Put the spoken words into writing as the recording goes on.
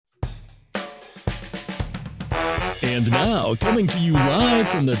And now, coming to you live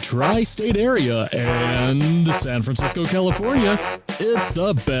from the tri-state area and San Francisco, California, it's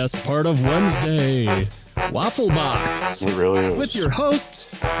the best part of Wednesday, Waffle Box. It really is. With your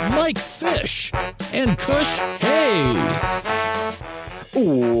hosts, Mike Fish and Kush Hayes.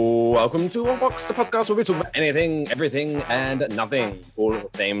 Ooh, welcome to Waffle Box, the podcast where we talk about anything, everything, and nothing all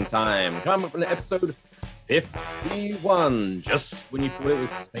at the same time. Come up with episode 51. Just when you thought it was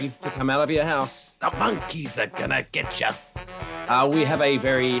safe to come out of your house, the monkeys are gonna get you. We have a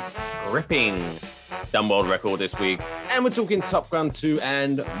very gripping dumb world record this week, and we're talking Top Gun 2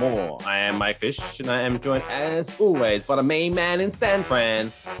 and more. I am Mike Fish, and I am joined as always by the main man in San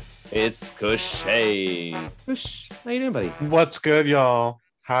Fran. It's Kush. Hey, Kush, how you doing, buddy? What's good, y'all?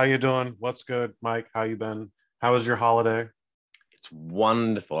 How you doing? What's good, Mike? How you been? How was your holiday? It's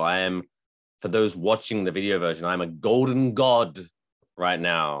wonderful. I am. For those watching the video version, I'm a golden god right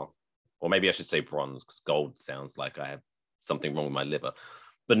now. Or maybe I should say bronze, because gold sounds like I have something wrong with my liver.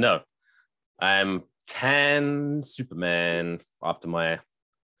 But no, I'm tan Superman after my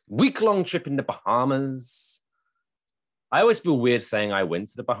week-long trip in the Bahamas. I always feel weird saying I went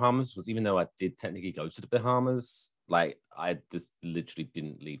to the Bahamas, because even though I did technically go to the Bahamas, like I just literally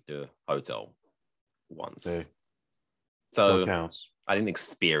didn't leave the hotel once. Hey, so still counts. I didn't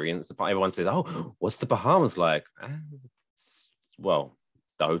experience the. Everyone says, "Oh, what's the Bahamas like?" Well,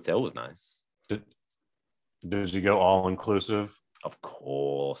 the hotel was nice. Did you go all inclusive? Of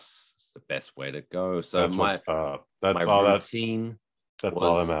course, it's the best way to go. So That's my routine. That's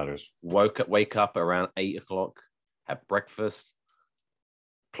all that matters. Wake up around 8 o'clock, have breakfast,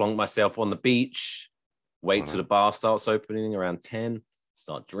 plonk myself on the beach, wait till the bar starts opening around 10,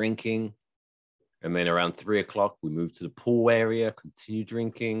 start drinking. And then around 3 o'clock, we moved to the pool area, continue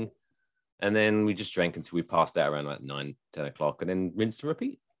drinking. And then we just drank until we passed out around like 9, 10 o'clock, and then rinse and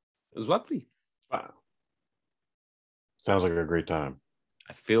repeat. It was lovely. Wow. Sounds like a great time.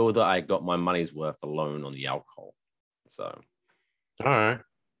 I feel that I got my money's worth alone on the alcohol. So. All right.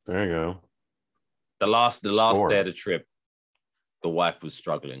 There you go. The last day of the trip, the wife was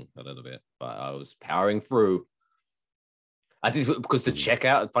struggling a little bit, but I was powering through. I did, because the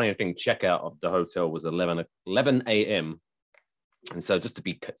checkout of the hotel was 11 a.m. And so just to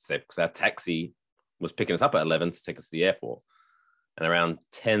be safe, because our taxi was picking us up at 11 to take us to the airport. And around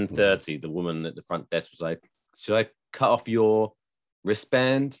 10:30, the woman at the front desk was like, "Should I cut off your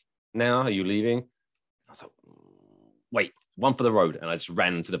wristband now? Are you leaving?" I was like, "Wait, one for the road." And I just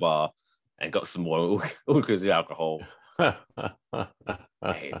ran to the bar and got some more all because of alcohol.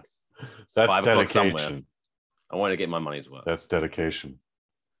 Hey, that's dedication. I wanted to get my money's worth. That's dedication.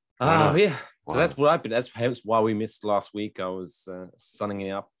 Oh, yeah. Wow. So that's what I've been. That's why we missed last week. I was sunning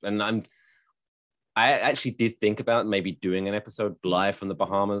it up. And I actually did think about maybe doing an episode live from the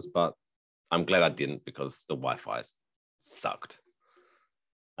Bahamas, but I'm glad I didn't, because the Wi-Fi sucked.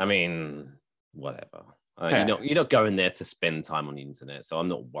 I mean, whatever. You're not going there to spend time on the internet, so I'm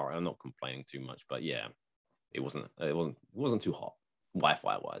not worried. I'm not complaining too much. But yeah, it wasn't too hot,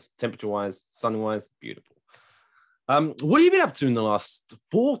 Wi-Fi wise, temperature wise, sun wise, beautiful. What have you been up to in the last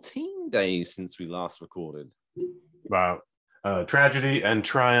 14 days since we last recorded? Wow. Tragedy and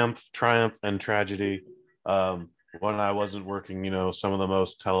triumph and tragedy. When I wasn't working, some of the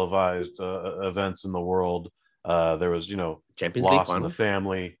most televised events in the world, there was, Champions loss League in the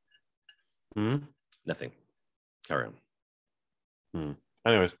family. Nothing. Carry on.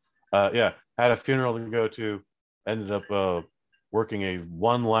 Anyways, had a funeral to go to, ended up working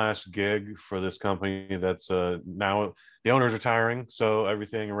one last gig for this company that's now the owner's retiring, so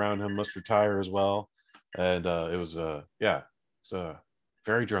everything around him must retire as well. And it was it's a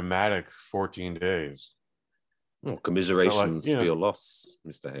very dramatic 14 days. Well, commiserations for your loss,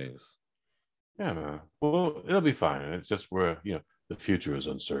 Mr. Hayes. Yeah, man. Well, it'll be fine. It's just where the future is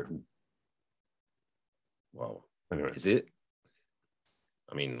uncertain. Well, anyway, is it?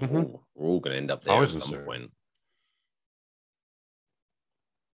 I mean, we're all going to end up there always at some point.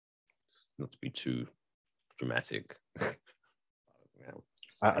 Not to be too dramatic.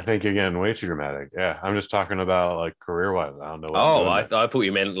 I think you're getting way too dramatic. Yeah, I'm just talking about like career-wise. I don't know. I thought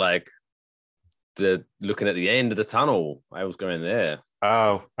you meant like looking at the end of the tunnel. I was going there.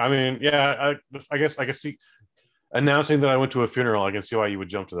 Oh, I mean, yeah. I guess I can see announcing that I went to a funeral. I can see why you would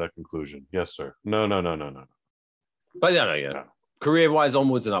jump to that conclusion. Yes, sir. No. But no. Career-wise,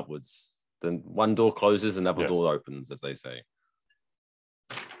 onwards and upwards. Then one door closes, another door opens, as they say.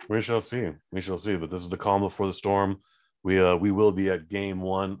 We shall see. But this is the calm before the storm. We will be at Game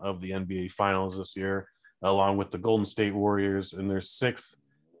 1 of the NBA Finals this year, along with the Golden State Warriors in their 6th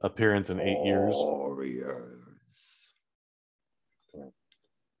appearance in 8 years. Warriors.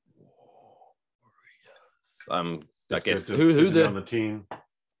 I guess who the on the team?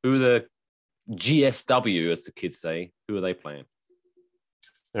 Who the GSW, as the kids say? Who are they playing?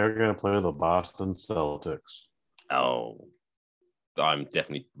 They're going to play the Boston Celtics. Oh, I'm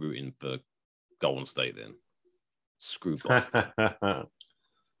definitely rooting for Golden State then. Screw Boston.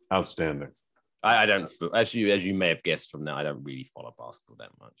 Outstanding. I don't, as you may have guessed from that, I don't really follow basketball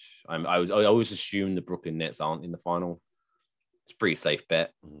that much. I always assume the Brooklyn Nets aren't in the final. It's a pretty safe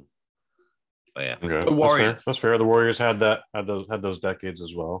bet. But yeah, okay. The Warriors. That's fair. The Warriors had those decades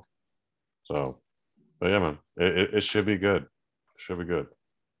as well. So, but yeah, man, it should be good. Should be good.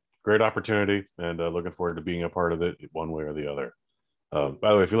 Great opportunity, and looking forward to being a part of it one way or the other.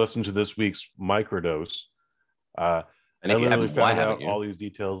 By the way, if you listen to this week's microdose, and I literally found out all these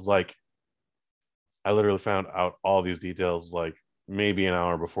details. Like, I literally found out all these details like maybe an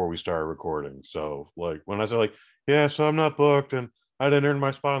hour before we started recording. So, like, when I said like, yeah, so I'm not booked and I didn't earn my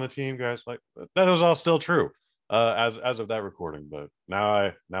spot on the team, guys, like that was all still true as of that recording. But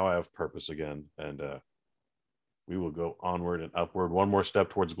now I have purpose again, and we will go onward and upward, one more step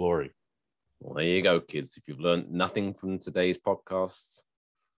towards glory. Well, there you go, kids. If you've learned nothing from today's podcast,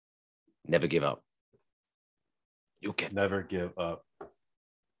 never give up. You'll get never give up.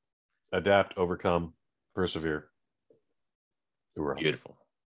 Adapt, overcome, persevere. Beautiful.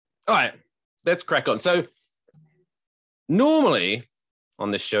 All right, let's crack on. So normally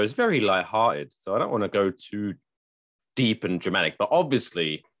on this show is very lighthearted, so I don't want to go too deep and dramatic, but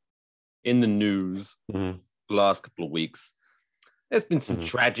obviously in the news the last couple of weeks, there's been some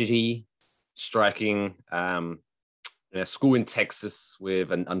tragedy striking a school in Texas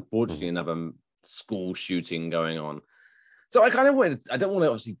with unfortunately another school shooting going on. So I don't want to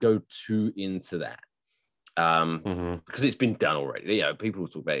obviously go too into that because it's been done already. You know, people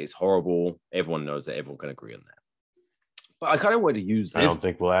talk about it's horrible. Everyone knows that. Everyone can agree on that. But I kind of want to use this. I don't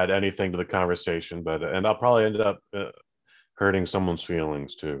think we'll add anything to the conversation, and I'll probably end up hurting someone's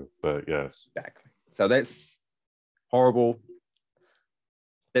feelings too. But yes. Exactly. So that's horrible.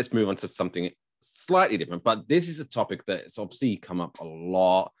 Let's move on to something slightly different. But this is a topic that's obviously come up a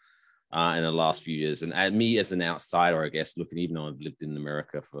lot in the last few years. And me as an outsider, I guess, looking, even though I've lived in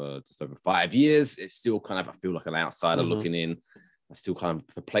America for just over 5 years, it's still kind of, I feel like an outsider looking in. It still kind of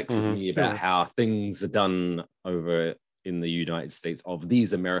perplexes me about how things are done over in the United States of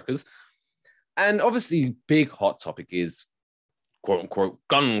these Americas. And obviously, big hot topic is, quote unquote,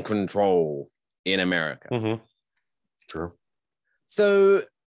 gun control in America. Sure. So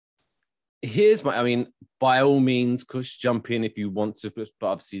here's by all means, Kush, jump in if you want to, but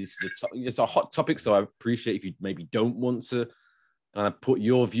obviously this is it's a hot topic, so I appreciate if you maybe don't want to kind of put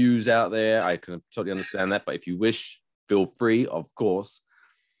your views out there. I can totally understand that, but if you wish, feel free, of course.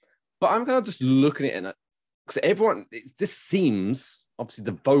 But I'm kind of just looking at it, because this seems, obviously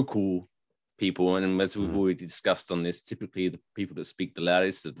the vocal people, and as we've already discussed on this, typically the people that speak the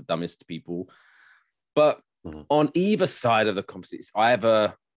loudest are the dumbest people. But on either side of the conversation,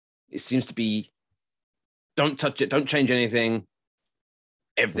 it seems to be, don't touch it, don't change anything,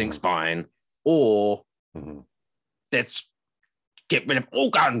 everything's fine, or let's get rid of all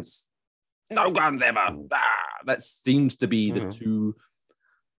guns, no guns ever. That seems to be the two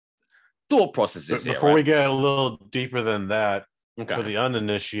thought processes here. Before we get a little deeper than that, for the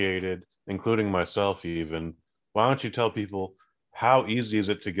uninitiated, including myself even, why don't you tell people how easy is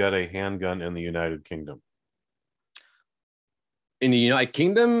it to get a handgun in the United Kingdom? In the United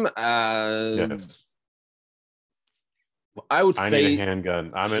Kingdom, yes. I need a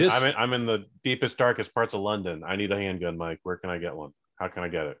handgun. I'm in the deepest, darkest parts of London. I need a handgun, Mike. Where can I get one? How can I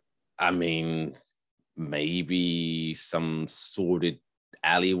get it? I mean, maybe some sordid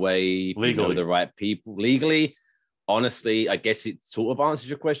alleyway. Legally, the right people. Legally, honestly, I guess it sort of answers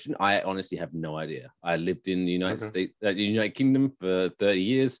your question. I honestly have no idea. I lived in the United States, the United Kingdom for 30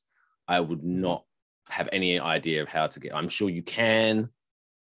 years. I would not have any idea of how to get. I'm sure you can,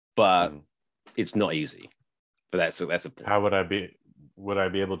 but it's not easy. But that's a how would I be? Would I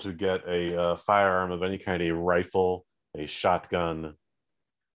be able to get a firearm of any kind, a rifle, a shotgun?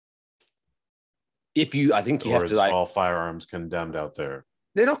 I think you have to all firearms condemned out there.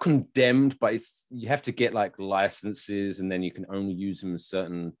 They're not condemned, but you have to get like licenses, and then you can only use them in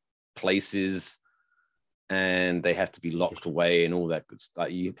certain places, and they have to be locked away and all that good stuff.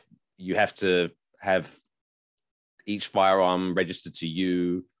 You have to have each firearm registered to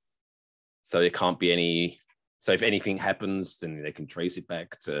you, so there can't be any. So if anything happens, then they can trace it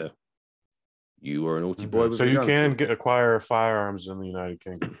back to you or a naughty boy. So you can acquire firearms in the United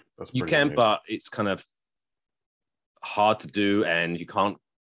Kingdom. You can, amazing. But it's kind of hard to do, and you can't.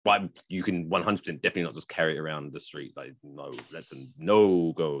 But you can 100% definitely not just carry it around the street. Like, no, that's a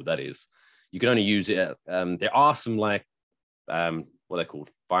no-go. That is, You can only use it at, there are some like what they're called,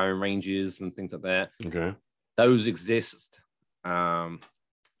 firing ranges and things like that. Okay. Those exist.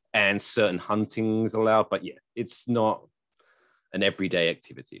 And certain hunting's allowed, but yeah, it's not an everyday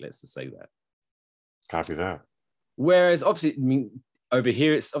activity. Let's just say that. Copy that. Whereas obviously, I mean, over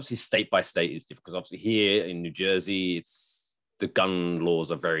here, it's obviously state by state is different because obviously here in New Jersey, it's the gun laws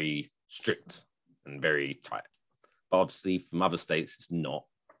are very strict and very tight. But obviously from other states, it's not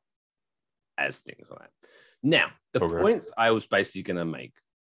as things like that. Now, the point I was basically going to make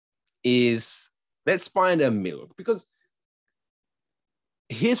is let's find a middle, because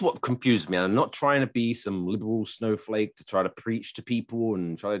here's what confused me. I'm not trying to be some liberal snowflake to try to preach to people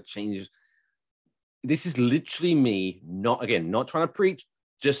and try to change. This is literally me, not trying to preach,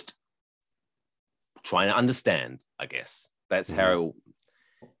 just trying to understand, I guess. That's how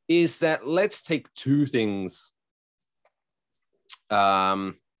it is. That let's take two things.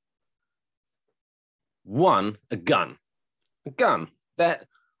 One, a gun that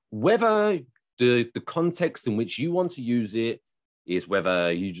whether the context in which you want to use it is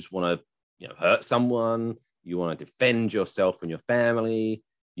whether you just want to, hurt someone, you want to defend yourself and your family,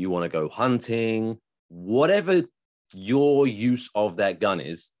 you want to go hunting, whatever your use of that gun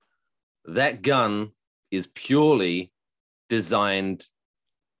is purely designed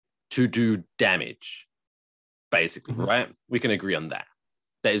to do damage, basically, right? We can agree on that.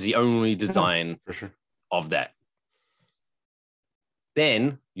 That is the only design of that.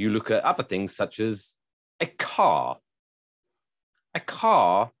 Then you look at other things such as a car. A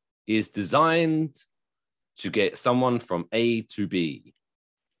car is designed to get someone from A to B.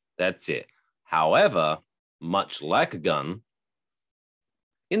 That's it. However, much like a gun,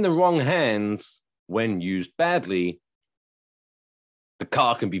 in the wrong hands, when used badly, the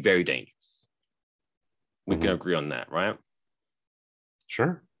car can be very dangerous. We can agree on that, right?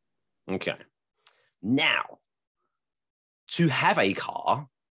 Sure. Okay. Now, to have a car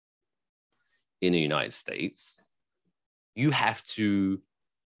in the United States, you have to,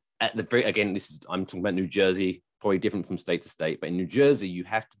 I'm talking about New Jersey, probably different from state to state, but in New Jersey, you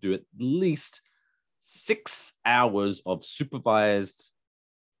have to do at least 6 hours of supervised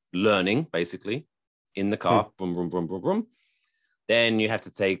learning, basically, in the car. Boom, boom, boom, boom, boom. Then you have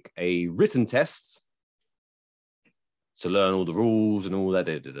to take a written test to learn all the rules and all that.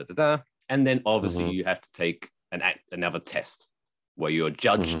 And then obviously you have to take another test where you're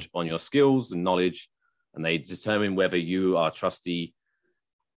judged on your skills and knowledge, and they determine whether you are trustee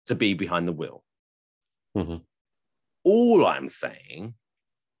to be behind the wheel. All I'm saying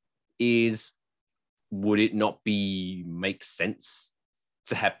is, would it not make sense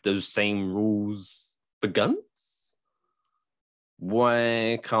to have those same rules for guns?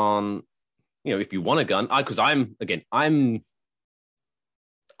 Why can't, if you want a gun, I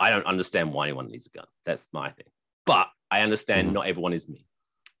don't understand why anyone needs a gun. That's my thing. But I understand not everyone is me.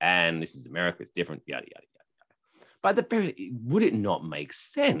 And this is America, it's different, yada, yada, yada. But would it not make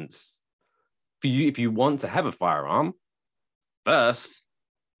sense for you, if you want to have a firearm, first,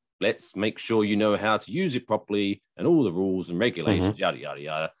 let's make sure you know how to use it properly and all the rules and regulations, yada, yada,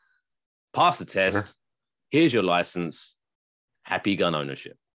 yada. Pass the test. Here's your license. Happy gun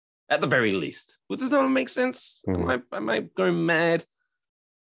ownership. At the very least. Well, does that make sense? Am I going mad?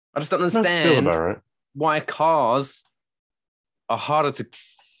 I just don't understand why cars are harder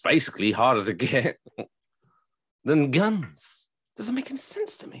to get than guns. Doesn't make any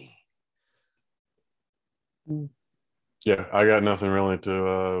sense to me. Yeah, I got nothing really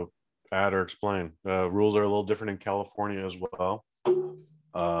to add or explain. Rules are a little different in California as well,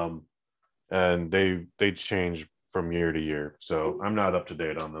 and they change from year to year. So I'm not up to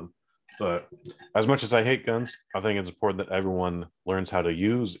date on them. But as much as I hate guns, I think it's important that everyone learns how to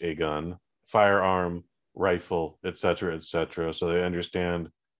use a gun, firearm, rifle, etc., so they understand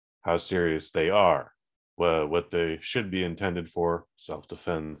how serious they are, what they should be intended for,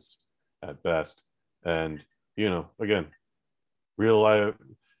 self-defense at best, and again,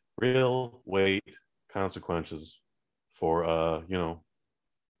 real weight consequences for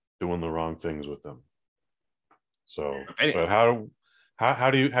doing the wrong things with them. So, but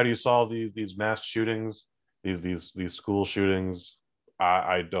how do you solve these mass shootings, these school shootings?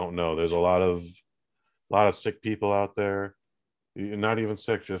 I don't know. There's a lot of sick people out there. Not even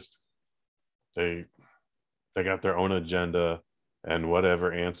sick, just they got their own agenda, and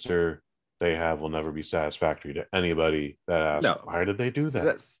whatever answer they have will never be satisfactory to anybody that asks, why did they do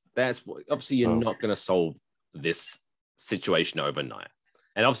that? That's what, obviously you're not going to solve this situation overnight.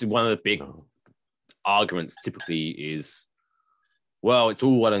 And obviously one of the big arguments typically is, well, it's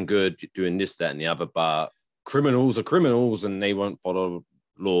all well and good doing this, that, and the other, but criminals are criminals and they won't follow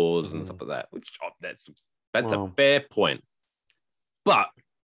laws and stuff like that. Which that's a fair point, but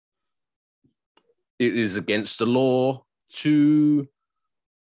it is against the law to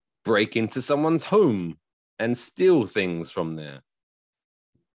break into someone's home and steal things from there.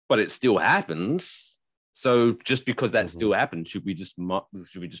 But it still happens. So just because that still happens, should we just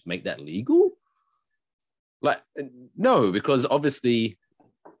make that legal? Like, no, because obviously,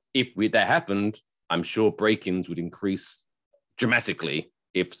 if that happened, I'm sure break-ins would increase dramatically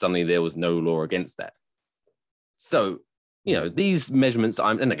if suddenly there was no law against that. So, these measurements,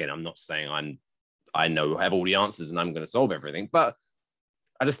 and again, I'm not saying I have all the answers and I'm going to solve everything, but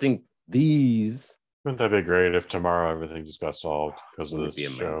I just think these. Wouldn't that be great if tomorrow everything just got solved because of this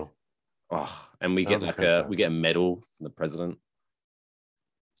show? Oh, and we get a medal from the president.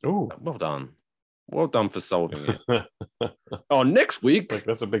 Oh, well done for solving it. Oh, next week,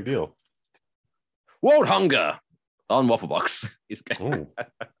 that's a big deal. World Hunger on Wafflebox.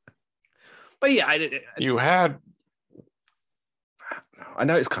 But yeah, I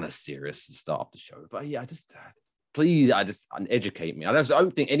know it's kind of serious to start off the show, but yeah, please educate me. I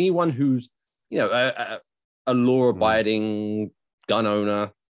don't think anyone who's a law-abiding gun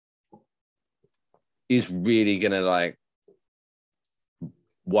owner is really gonna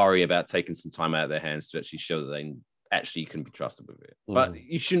worry about taking some time out of their hands to actually show that they actually can be trusted with it. But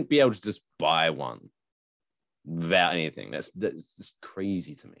you shouldn't be able to just buy one without anything. That's just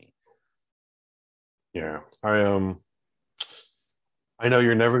crazy to me. Yeah, I know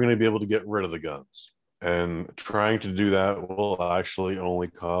you're never going to be able to get rid of the guns, and trying to do that will actually only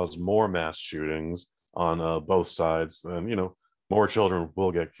cause more mass shootings on both sides, and more children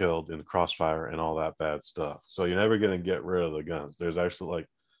will get killed in the crossfire and all that bad stuff. So you're never going to get rid of the guns. There's actually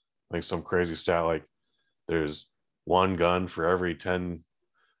some crazy stat, there's one gun for every 10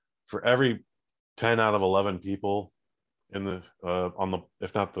 out of 11 people in the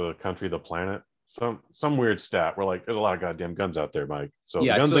if not the country, the planet. Some weird stat where there's a lot of goddamn guns out there, Mike. So the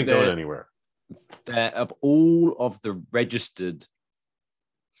guns ain't going anywhere. That of all of the registered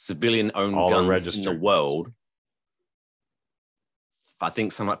civilian-owned guns in the world, I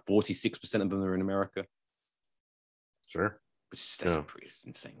think something like 46% of them are in America. Sure. That's a pretty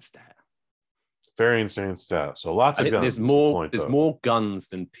insane stat. Very insane stat. So lots of guns. There's more guns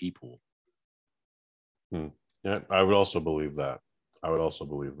than people. Yeah, I would also believe that.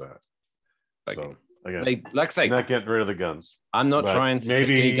 So again, like I say, not getting rid of the guns. I'm not trying to take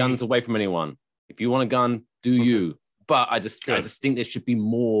any guns away from anyone. If you want a gun, do you? But I just think there should be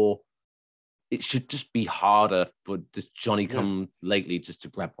more. It should just be harder for just Johnny come lately just to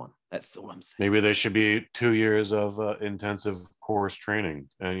grab one. That's all I'm saying. Maybe there should be 2 years of intensive course training,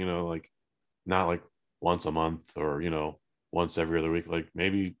 and not once a month or once every other week.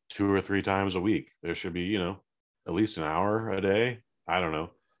 Maybe 2 or 3 times a week. There should be at least an hour a day. I don't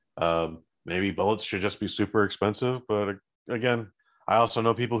know. Maybe bullets should just be super expensive, but again, I also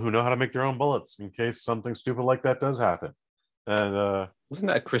know people who know how to make their own bullets in case something stupid like that does happen. And wasn't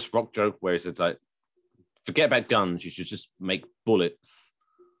that a Chris Rock joke where he said forget about guns, you should just make bullets,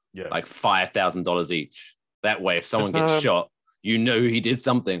 $5,000 each. That way, if someone gets shot, he did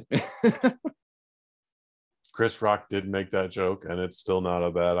something. Chris Rock did make that joke, and it's still not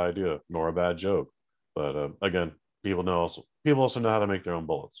a bad idea nor a bad joke. But again, people also know how to make their own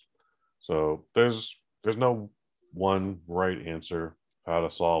bullets. So there's no one right answer how to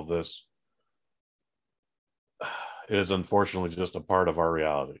solve this. It is unfortunately just a part of our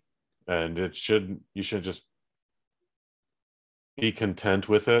reality, and you should just be content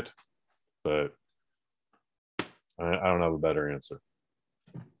with it. But I don't have a better answer.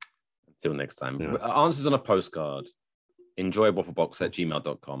 Until next time. Answers on a postcard.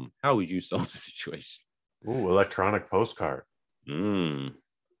 Enjoywafflebox@gmail.com. How would you solve the situation? Ooh, electronic postcard.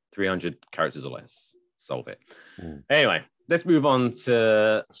 300 characters or less. Solve it. Anyway, let's move on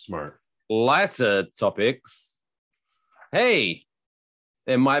to lighter topics. Hey,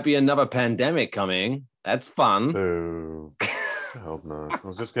 there might be another pandemic coming. That's fun. Boo. I hope not. I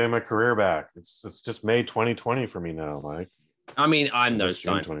was just getting my career back. It's just May 2020 for me now, Mike. I mean, I'm no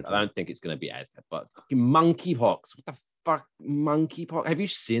scientist. I don't think it's going to be as bad, but monkeypox. What the fuck? Monkeypox? Have you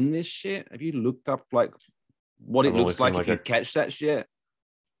seen this shit? Have you looked up what it looks like if you catch that shit?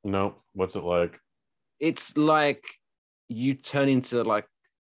 No. What's it like? It's like you turn into a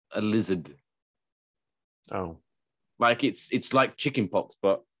lizard. Oh. It's like chickenpox,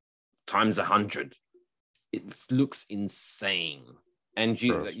 but times 100. It looks insane, and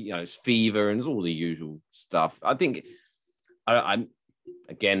it's fever and it's all the usual stuff. I think I'm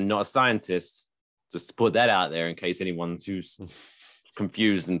again not a scientist, just to put that out there in case anyone's who's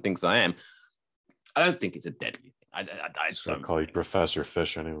confused and thinks I am. I don't think it's a deadly thing. I Just gonna don't call you Professor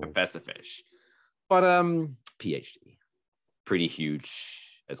Fish anyway. Professor Fish. But PhD, pretty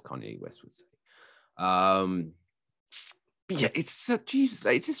huge, as Kanye West would say. But yeah, it's Jesus.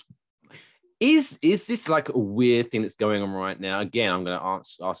 It's just is this like a weird thing that's going on right now? Again, I'm going to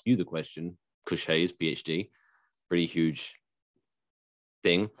ask you the question. Kush Hayes, PhD, pretty huge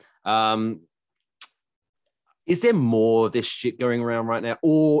thing. Is there more of this shit going around right now,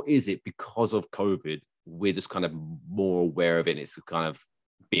 or is it because of COVID we're just kind of more aware of it and it's kind of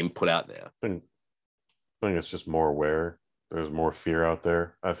being put out there? I think it's just more aware. There's more fear out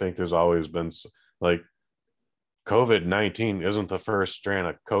there. I think there's always been like COVID-19 isn't the first strand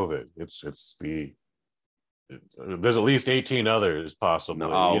of COVID. There's at least 18 others possibly,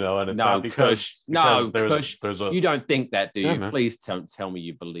 and it's not because Kush, you don't think that, do you? Man. Please don't tell me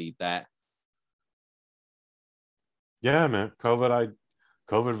you believe that. Yeah, man.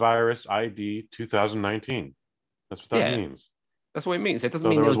 COVID virus ID 2019. That's what that means. That's what it means. It doesn't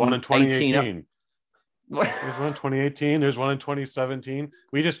mean there was one in 2018. There's one in 2018. There's one in 2017.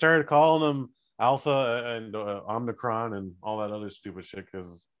 We just started calling them Alpha and Omicron and all that other stupid shit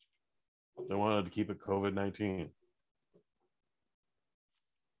because they wanted to keep it COVID-19.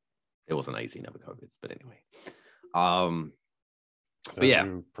 It wasn't 18 other COVIDs, but anyway. But yeah,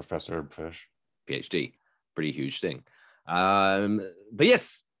 Professor Fish, PhD, pretty huge thing. But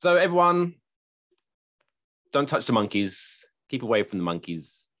yes, so everyone, don't touch the monkeys. Keep away from the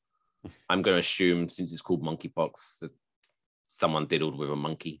monkeys. I'm going to assume, since it's called monkeypox, that someone diddled with a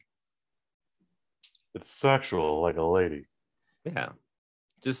monkey. It's sexual, like a lady. Yeah,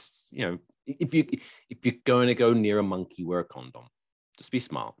 just if you're going to go near a monkey, wear a condom. Just be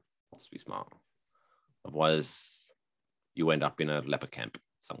smart. Just be smart. Otherwise, you end up in a leper camp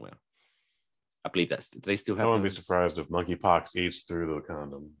somewhere. I believe do they still have? I wouldn't be surprised if monkeypox eats through the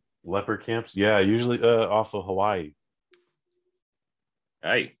condom. Leper camps? Yeah, usually off of Hawaii.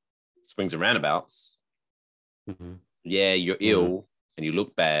 Hey, swings and roundabouts. Mm-hmm. Yeah, you're ill and you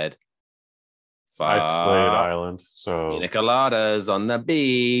look bad. Isolated island, so pina coladas on the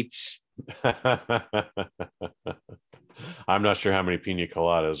beach. I'm not sure how many pina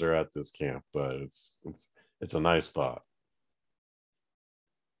coladas are at this camp, but it's a nice thought.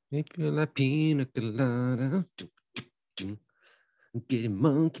 If you like pina colada, getting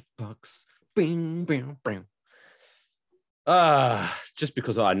monkeypox. Just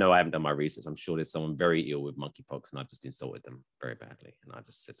because I know I haven't done my research, I'm sure there's someone very ill with monkeypox and I've just insulted them very badly. And I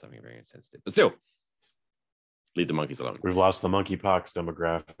just said something very insensitive. But still, leave the monkeys alone. We've lost the monkeypox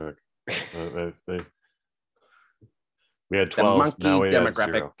demographic. We had 12. The monkey now we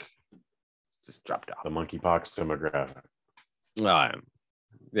demographic had 0. just dropped off. The monkeypox demographic.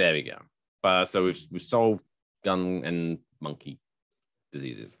 There we go. So we've solved gun and monkey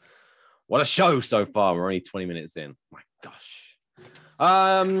diseases. What a show so far. We're only 20 minutes in. My gosh.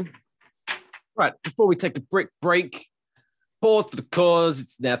 Right, before we take a break, pause for the cause.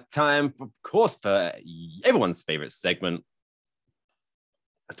 It's now time, for everyone's favorite segment.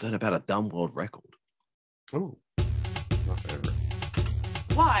 Let's learn about a dumb world record. Oh, my favorite.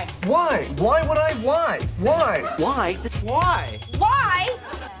 Why? Why? Why would I? Why? Why? Why? Why? Why?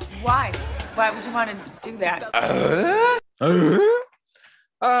 Why? Why would you want to do that?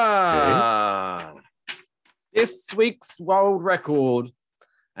 This week's world record,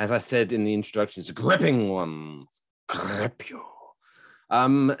 as I said in the introduction, is a gripping one. Grip you.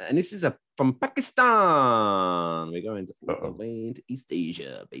 And this is from Pakistan. We're going to all the way to East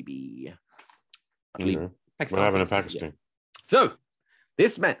Asia, baby. I believe What happened in Pakistan? So,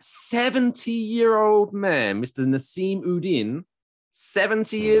 this man, 70-year-old man, Mr. Naseem Uddin,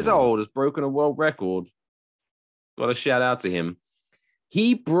 70 years old, has broken a world record. Got a shout out to him.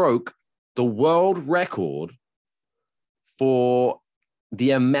 He broke the world record for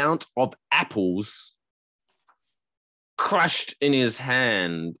the amount of apples crushed in his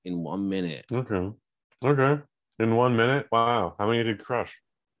hand in 1 minute. Okay. In 1 minute? Wow. How many did he crush?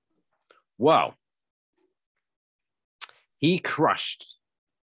 Wow. He crushed,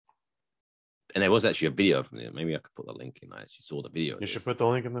 and there was actually a video from it. Maybe I could put the link in. I actually saw the video. You should put the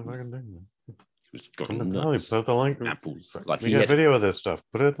link in the fucking thing. He was going nuts. Put the link. Apples. Like we got video of this stuff.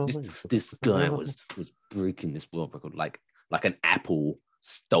 Put it in the link. This guy was breaking this world record like an apple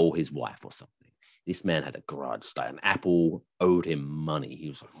stole his wife or something. This man had a grudge. Like an apple owed him money. He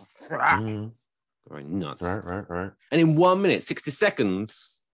was like, going nuts. Right. And in 1 minute, 60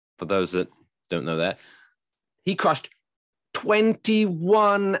 seconds, for those that don't know that, he crushed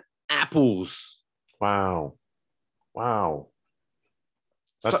 21 apples. Wow.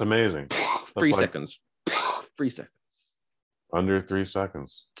 That's amazing. 3 seconds. 3 seconds. Under 3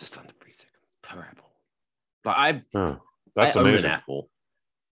 seconds. Just under 3 seconds per apple. Like That's I own amazing. an apple.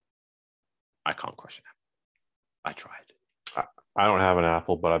 I can't crush an apple. I tried. I don't have an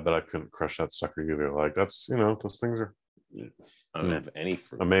apple, but I bet I couldn't crush that sucker either. Like those things are I don't have any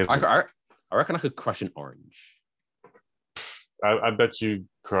fruit. amazing. I reckon I could crush an orange. I bet you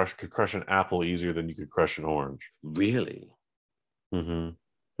could crush an apple easier than you could crush an orange. Really? Mm-hmm.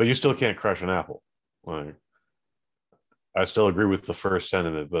 But you still can't crush an apple. Like, I still agree with the first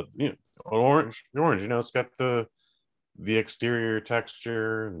sentiment, but orange, it's got the exterior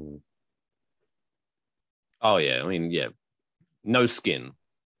texture. And... Oh yeah, I mean, yeah, no skin.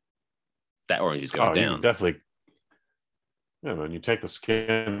 That orange is going down. You definitely. Yeah, when you take the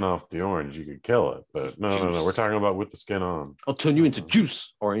skin off the orange, you could kill it. But no. We're talking about with the skin on. I'll turn you into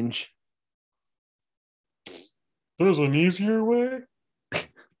juice, orange. There's an easier way.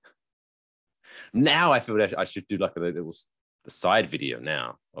 Now I feel that I should do like a little side video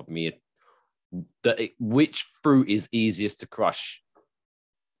now of me, which fruit is easiest to crush,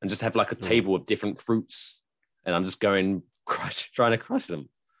 and just have like a table of different fruits, and I'm just trying to crush them.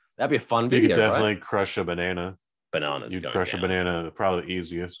 That'd be a fun video. You could definitely right? crush a banana. Bananas. You'd crush a banana, probably the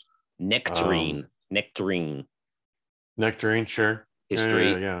easiest. Nectarine, sure.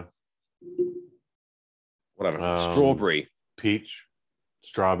 History, yeah. Whatever. Strawberry, peach,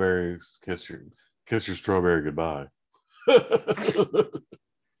 strawberries. Kiss your strawberry goodbye.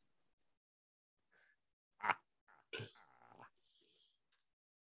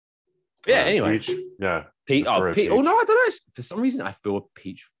 Yeah. Anyway, peach. Yeah. Peach. Oh, peach. Oh no, I don't know. For some reason, I feel a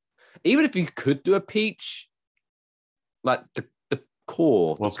peach. Even if you could do a peach, like the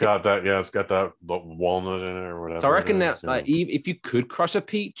core. Well, it's got that. Yeah, it's got that walnut in it or whatever. So I reckon that like if you could crush a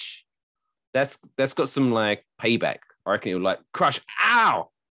peach, that's got some like payback. I reckon it would like crush. Ow!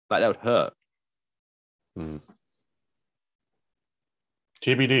 Like that would hurt.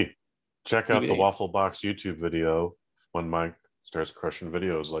 TBD. Check out the Waffle Box YouTube video when Mike starts crushing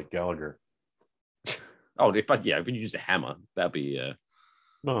videos like Gallagher. Oh, if you use a hammer, that'd be.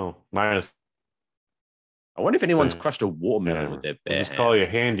 No, minus. I wonder if anyone's crushed a watermelon with their bare hands. Just call you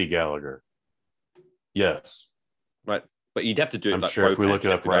Handy Gallagher. Yes. Right, but you'd have to do it. I'm sure if we look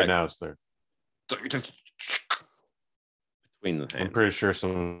it up right now, it's there. Between the hands. I'm pretty sure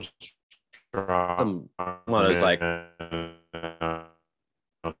some one of those like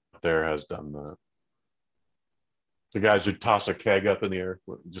there has done that. The guys who toss a keg up in the air,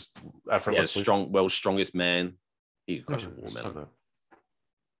 just effortlessly. Yeah, strongest man. He could crush a watermelon.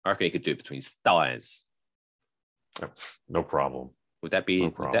 I reckon he could do it between his thighs. No problem. Would that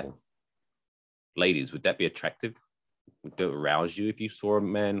be? Ladies, would that be attractive? Would that arouse you if you saw a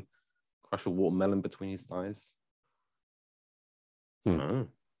man crush a watermelon between his thighs? I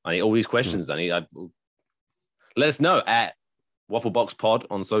need all these questions. Let us know at Wafflebox Pod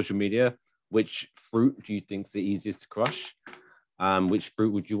on social media. Which fruit do you think is the easiest to crush? Which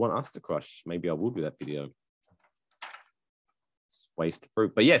fruit would you want us to crush? Maybe I will do that video. Waste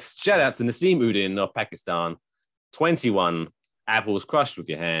fruit. But yes, shout out to Naseem Uddin of Pakistan. 21 apples crushed with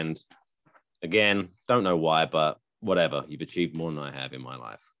your hand. Again, don't know why, but whatever. You've achieved more than I have in my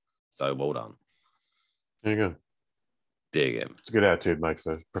life. So well done. There you go. Dig him. It's a good attitude, Mike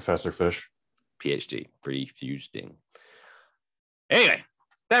Fish. Professor Fish. PhD. Pretty huge thing. Anyway,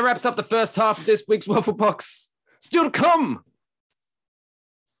 that wraps up the first half of this week's Waffle Box. Still to come.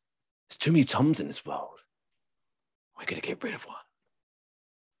 There's too many Toms in this world. We're going to get rid of one.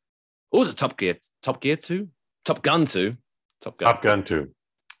 Also, Top Gun 2. Top Gun 2. Top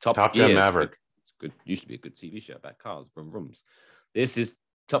Gun Maverick. It's good. Used to be a good TV show about cars from rooms. This is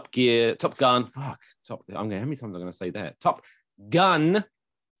Top Gun. How many times am I going to say that? Top Gun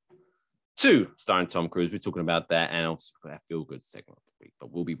 2, starring Tom Cruise. We're talking about that and also our feel-good segment of the week.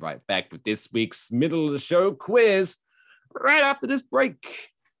 But we'll be right back with this week's middle of the show quiz right after this break.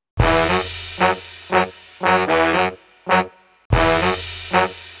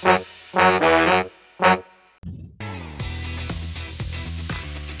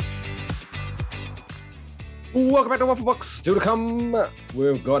 Welcome back to Waffle Box. Still to come,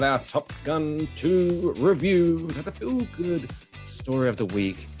 we've got our Top Gun 2 review, got the feel-good story of the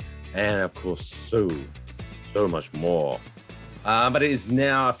week, and of course, so much more. But it is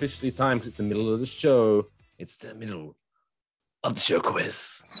now officially time because it's the middle of the show. It's the middle of the show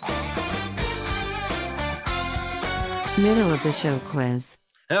quiz. Middle of the show quiz.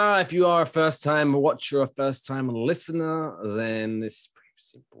 If you are a first-time watcher or a first-time listener, then this is pretty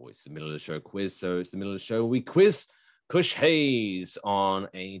simple. It's the middle of the show quiz. So it's the middle of the show. We quiz Kush Hayes on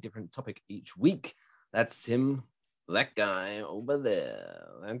a different topic each week. That's him, that guy over there,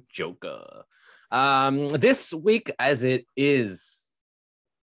 that Joker. This week, as it is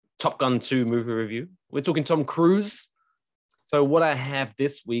Top Gun 2 movie review. We're talking Tom Cruise. So what I have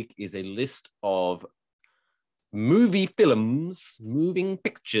this week is a list of movie films, moving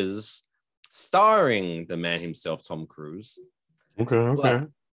pictures, starring the man himself, Tom Cruise. Okay. But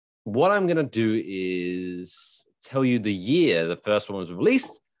what I'm going to do is tell you the year the first one was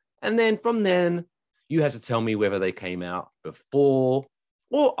released. And then from then, you have to tell me whether they came out before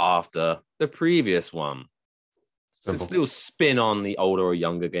or after the previous one. So it's a little spin on the older or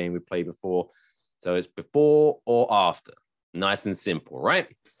younger game we played before. So it's before or after. Nice and simple, right?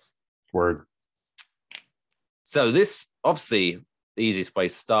 Word. So this, obviously, the easiest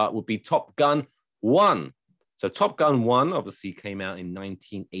place to start would be Top Gun 1. So Top Gun 1 obviously came out in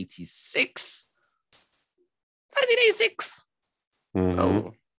 1986. 1986. Mm-hmm.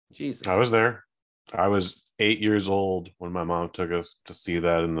 So, Jesus. I was there. I was 8 years old when my mom took us to see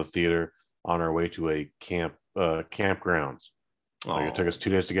that in the theater on our way to a campgrounds. Like, it took us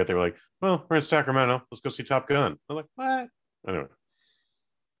 2 days to get there. We're like, well, we're in Sacramento. Let's go see Top Gun. I'm like, what? Anyway.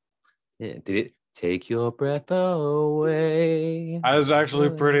 Yeah, did it take your breath away? I was actually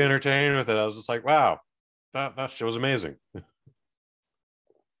pretty entertained with it. I was just like, wow, that shit was amazing.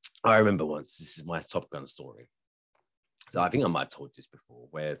 I remember once, this is my Top Gun story. So I think I might have told this before,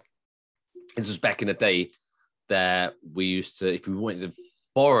 where this was back in the day that we used to, if we wanted to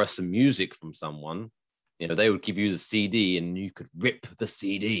borrow some music from someone, you know, they would give you the CD and you could rip the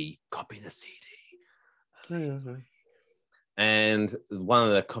CD, copy the CD. And one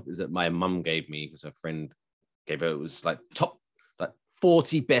of the copies that my mum gave me, because her friend gave her, it was like top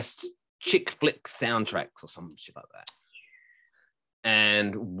 40 best chick flick soundtracks or some shit like that.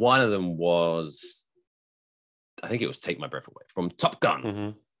 And one of them was, I think it was Take My Breath Away from Top Gun.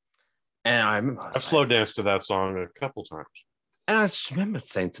 Mm-hmm. And I remember I've slow danced to that song a couple times. And I just remember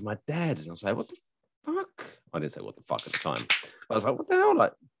saying to my dad, and I was like, what the fuck? I didn't say what the fuck at the time. But I was like, what the hell?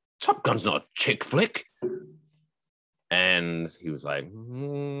 Like, Top Gun's not a chick flick. And he was like,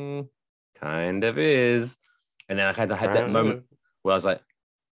 kind of is. And then I had that moment where I was like,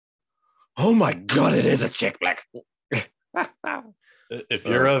 oh my God, it is a chick flick. If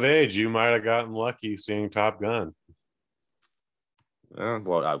you're of age, you might have gotten lucky seeing Top Gun.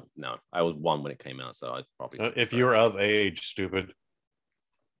 Well, I was 1 when it came out, so I probably. If you're of age, stupid.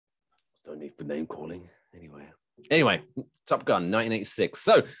 There's no need for name calling. Anyway, Top Gun 1986.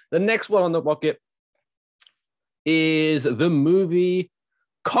 So the next one on the bucket is the movie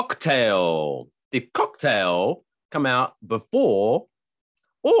Cocktail. Did Cocktail come out before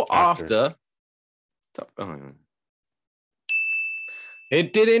or after Top Gun?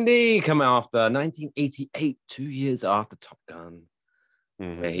 It did indeed come out after 1988, 2 years after Top Gun.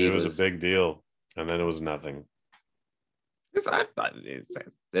 Mm-hmm. It was a big deal, and then it was nothing. That's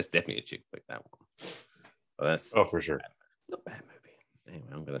definitely a chick flick, that one. That's for sure. Not a bad movie. Anyway,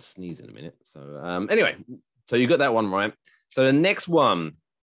 I'm going to sneeze in a minute. So anyway, so you got that one right. So the next one,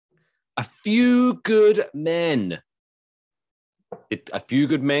 A Few Good Men. Did A Few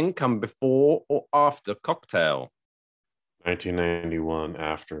Good Men come before or after Cocktail? 1991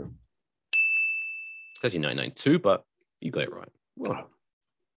 after. It's actually 1992, but you got it right. Well,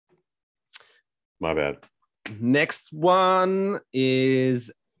 my bad. Next one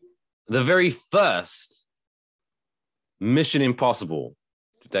is the very first Mission Impossible.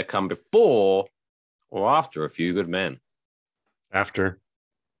 Did that come before or after A Few Good Men? After.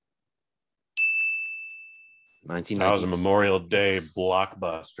 1990. That was a Memorial Day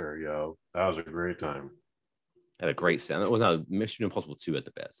blockbuster, yo. That was a great time. Had a great sound. It was no Mission Impossible 2 had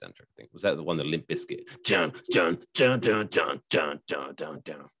the best soundtrack, I think. Was that the one, the Limp Bizkit? Dun, dun, dun, dun, dun, dun, dun, dun,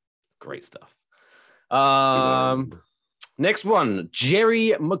 dun. Great stuff. Next one,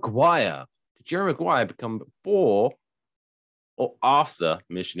 Jerry Maguire. Did Jerry Maguire become before or after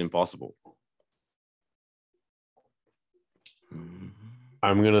Mission Impossible?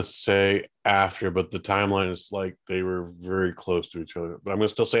 I'm going to say after, but the timeline is like they were very close to each other. But I'm going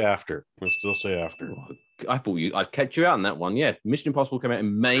to still say after. I thought I'd catch you out on that one. Yeah, Mission Impossible came out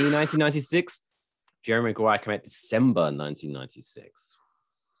in May 1996. Jerry Maguire came out December 1996.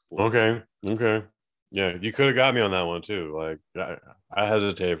 Okay. Yeah, you could have got me on that one too. Like I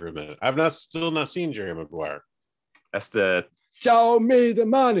hesitated for a minute. I've still not seen Jerry Maguire. That's the show me the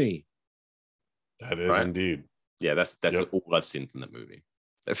money. That is right? Indeed. Yeah, that's all I've seen from that movie.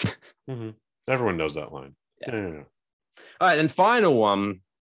 That's Everyone knows that line. Yeah. All right, and final one.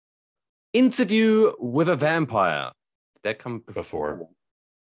 Interview with a Vampire. Did that come before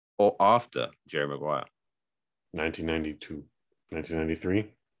or after Jerry Maguire? 1992.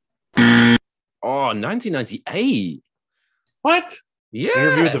 1993. Oh, 1998. What? Yeah.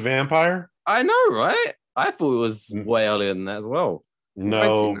 Interview with the Vampire? I know, right? I thought it was way earlier than that as well.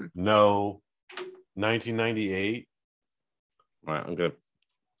 No. 1998. All right, I'm good.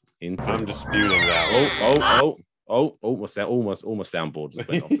 I'm disputing that. Almost soundboard just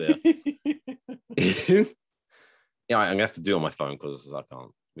went off there. Yeah, I'm gonna have to do it on my phone because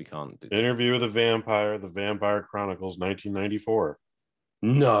we can't do Interview with the Vampire Chronicles, 1994.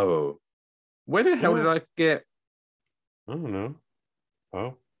 No. Where the hell did I get? I don't know.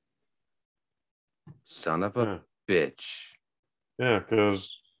 Oh. Son of a bitch. Yeah,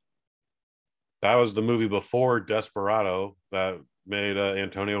 because that was the movie before Desperado that made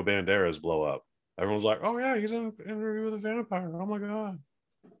Antonio Banderas blow up. Everyone's like, oh yeah, he's in Interview with a Vampire. Oh my God.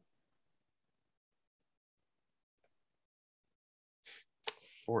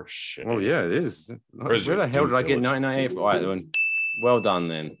 For shit. Oh yeah, it is. Where the hell did I get 1998? All right, then. Well done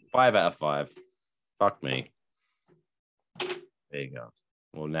then. 5 out of 5. Fuck me. There you go.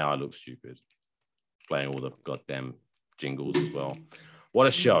 Well, now I look stupid. Playing all the goddamn jingles as well. What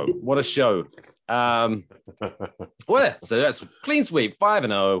a show. What a show. Well, so that's clean sweep,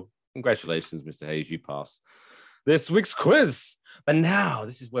 5-0. Congratulations, Mr. Hayes. You pass this week's quiz. But now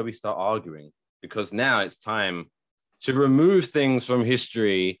this is where we start arguing, because now it's time to remove things from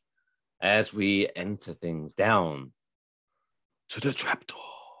history as we enter things down to the trapdoor.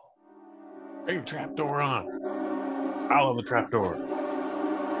 Bring the trapdoor on. I love the trapdoor.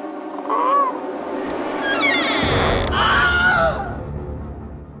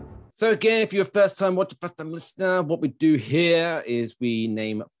 So again, if you're a first-time watcher, first-time listener, what we do here is we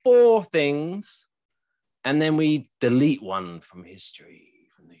name 4 things, and then we delete one from history,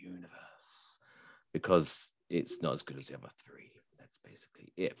 from the universe, because it's not as good as the other 3. That's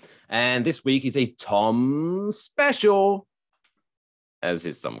basically it. And this week is a Tom special, as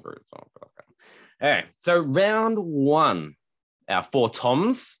is some groups. All right. So round 1, our 4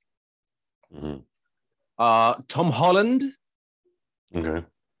 Toms. Mm-hmm. Tom Holland. Okay.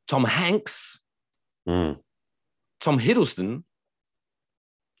 Tom Hanks. Mm. Tom Hiddleston.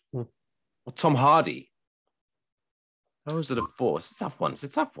 Or Tom Hardy. Those are the 4. It's a tough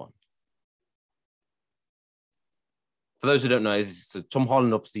one. For those who don't know, so Tom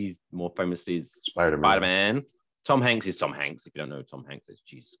Holland obviously more famously is Spider-Man. Tom Hanks is Tom Hanks. If you don't know who Tom Hanks is,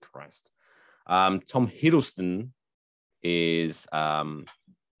 Jesus Christ. Tom Hiddleston is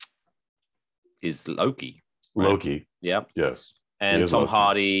Loki. Right? Loki. Yep. Yes. And Tom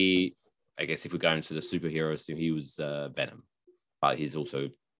Hardy, I guess if we go into the superheroes, he was Venom, but he's also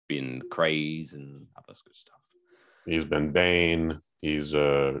been Craze and other good stuff. He's been Bane. He's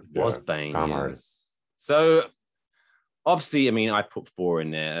was Bane. Tom Hardy. So obviously, I mean, I put 4 in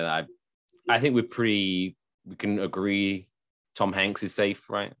there, and I think we can agree Tom Hanks is safe,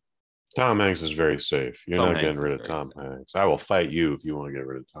 right? Tom Hanks is very safe. You're not getting rid of Tom Hanks. I will fight you if you want to get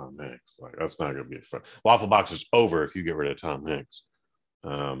rid of Tom Hanks. Like, that's not going to be fun. Waffle Box is over if you get rid of Tom Hanks.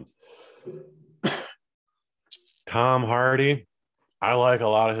 Tom Hardy, I like a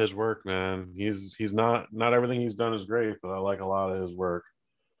lot of his work, man. He's not everything he's done is great, but I like a lot of his work.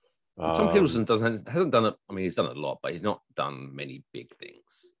 Tom Hiddleston hasn't done it. I mean, he's done a lot, but he's not done many big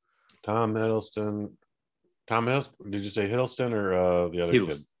things. Tom Hiddleston. Did you say Hiddleston or the other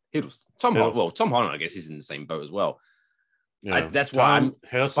kid? Hiddleston. Tom Holland, I guess, he's in the same boat as well. Yeah. That's why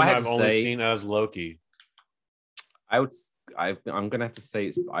Hiddleston I've only seen as Loki. I'm gonna have to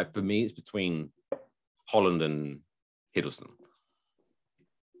say for me it's between Holland and Hiddleston.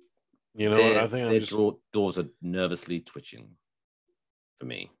 You know what? I think their doors are nervously twitching for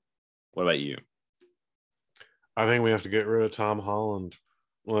me. What about you? I think we have to get rid of Tom Holland.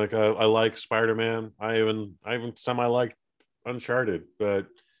 Like I like Spider-Man. I even semi like Uncharted, but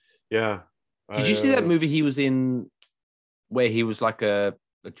yeah. Did you see that movie he was in where he was like a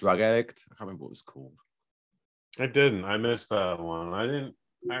drug addict? I can't remember what it was called. I didn't. I missed that one.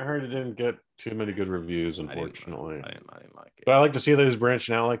 I heard it didn't get too many good reviews, unfortunately. I didn't like it. But I like to see that he's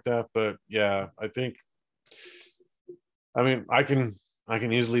branching out like that. But yeah, I can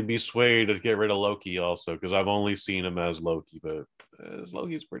easily be swayed to get rid of Loki also, because I've only seen him as Loki, but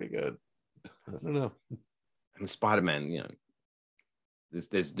Loki's pretty good. I don't know. And Spider-Man, you know,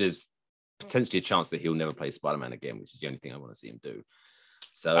 there's potentially a chance that he'll never play Spider-Man again, which is the only thing I want to see him do.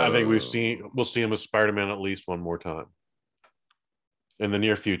 So I think we'll see him as Spider-Man at least one more time in the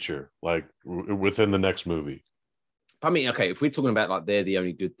near future, like within the next movie. I mean, okay, if we're talking about like they're the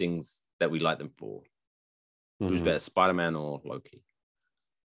only good things that we like them for, who's better, Spider-Man or Loki?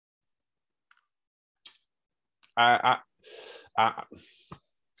 I'm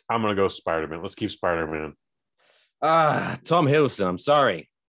gonna go Spider-Man. Let's keep Spider-Man. Tom Hiddleston, I'm sorry.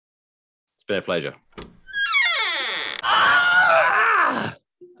 It's been a pleasure.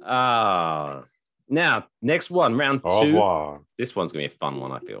 Now, next one, round Au two. revoir. This one's going to be a fun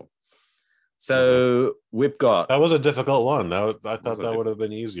one, I feel. So we've got... That was a difficult one. I thought that would have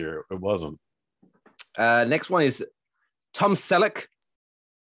been easier. It wasn't. Next one is Tom Selleck,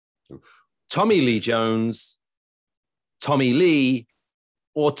 Tommy Lee Jones, Tommy Lee,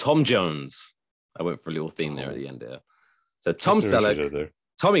 or Tom Jones. I went for a little theme there at the end there. So Tom Selleck,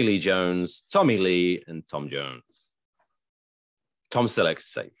 Tommy Lee Jones, Tommy Lee, and Tom Jones. Tom Selleck is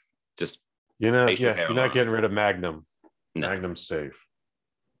safe. Just you're not getting rid of Magnum. No. Magnum's safe.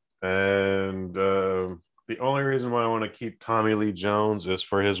 And the only reason why I want to keep Tommy Lee Jones is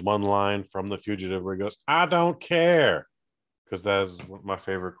for his one line from The Fugitive where he goes, "I don't care," because that's my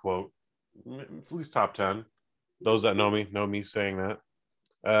favorite quote. At least top 10. Those that know me saying that.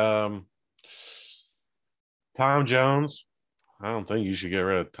 Tom Jones. I don't think you should get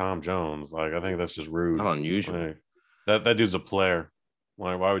rid of Tom Jones. Like, I think that's just rude. Not unusual. Like, that dude's a player.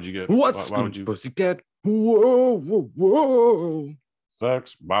 Why would you get... What's why would you pussycat? Whoa, whoa, whoa.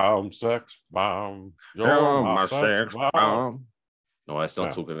 Sex bomb, sex bomb. You're my sex bomb. No, let's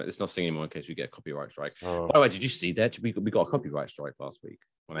not talk about it. Let's not sing anymore in case we get a copyright strike. By the way, did you see that? We got a copyright strike last week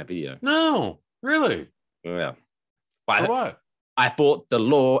on that video. No, really? Yeah. For what? I thought the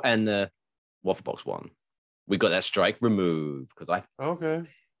law and the Waffle Box won. We got that strike removed because Okay.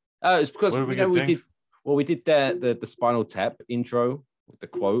 It's because we did the Spinal Tap intro with the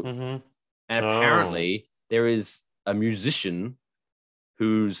quote, and apparently there is a musician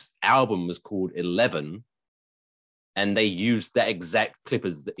whose album was called 11, and they used that exact clip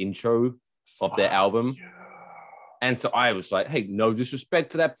as the intro of their album. Yeah. And so I was like, hey, no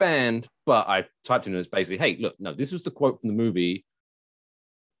disrespect to that band, but I typed in it as basically, hey, look, no, this was the quote from the movie.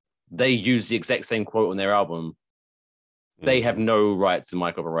 They used the exact same quote on their album. They have no rights to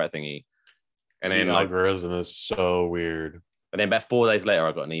my copyright thingy. And then the algorithm is so weird. And then about 4 days later,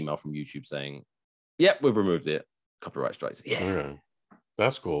 I got an email from YouTube saying, yep, we've removed it. Copyright strikes. Yeah. Okay.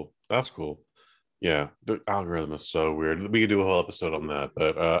 That's cool. Yeah. The algorithm is so weird. We could do a whole episode on that.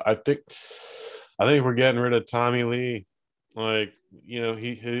 But I think we're getting rid of Tommy Lee. Like,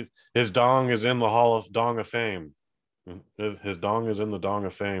 his dong is in the Hall of Dong of Fame. His dong is in the Dong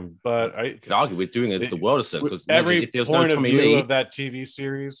of Fame, but I could argue we're doing it the world of so because every point of view of that TV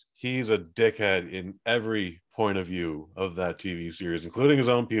series, he's a dickhead in every point of view of that TV series, including his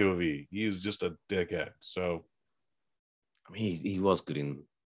own POV. He's just a dickhead. So, I mean, he was good in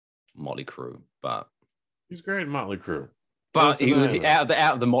Motley Crue, but he's great in Motley Crue. But he out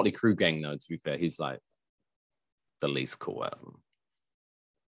of the Motley Crue gang, though, to be fair, he's like the least cool out of them.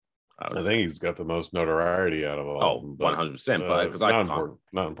 I think he's got the most notoriety out of all of them. 100%. But because not important.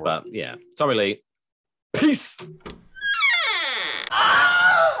 But yeah, sorry, Lee. Peace.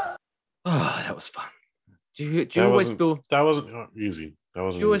 That was fun. Do you always feel that wasn't easy? That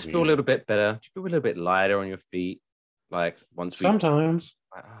wasn't. Do you always feel a little bit better? Do you feel a little bit lighter on your feet? Like sometimes.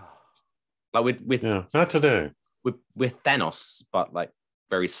 Like with not today. With Thanos, but like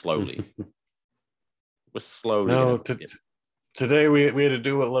very slowly. We're slowly. No, today we had to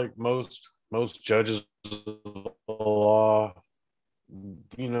do what like most judges of the law,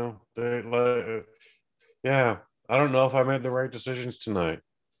 they like, I don't know if I made the right decisions tonight,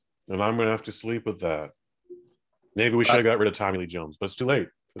 and I'm gonna have to sleep with that. Maybe we should have got rid of Tommy Lee Jones, but it's too late.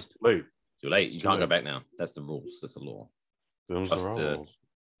 Too late. You can't go back now. That's the rules. That's the law. Those are the rules.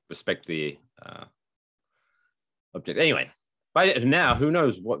 Respect the object. Anyway, but now who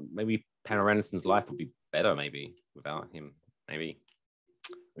knows what? Maybe Pamela Anderson's life would be better. Maybe without him. Maybe.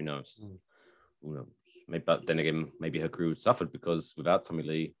 Who knows? Who knows? Maybe, but then again, maybe her crew suffered because without Tommy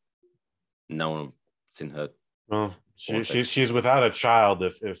Lee, no one seen her. Well, she's without a child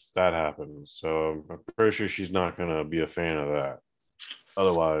if that happens. So I'm pretty sure she's not going to be a fan of that.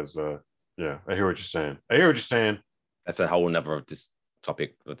 Otherwise, I hear what you're saying. That's a whole another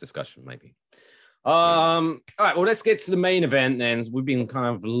topic of discussion, maybe. All right, well, let's get to the main event then. We've been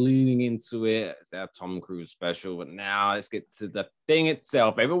kind of leaning into it. It's our Tom Cruise special, but now let's get to the thing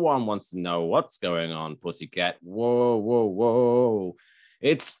itself. Everyone wants to know what's going on, Pussycat. Whoa, whoa, whoa.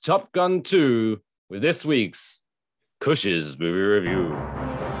 It's Top Gun 2 with this week's Kush's movie review.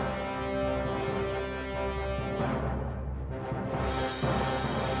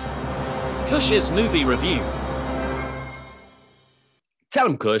 Kush's movie review. Tell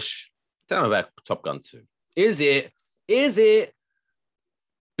him, Kush. Tell them about Top Gun 2. Is it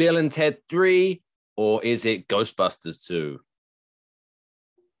Bill and Ted 3 or is it Ghostbusters 2?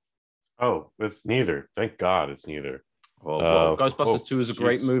 Oh, it's neither. Thank God it's neither. Well, Ghostbusters 2 is a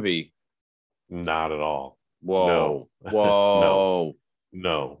great movie. Not at all. Whoa. Whoa.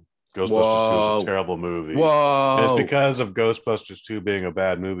 No. Ghostbusters 2 is a terrible movie. Whoa. And it's because of Ghostbusters 2 being a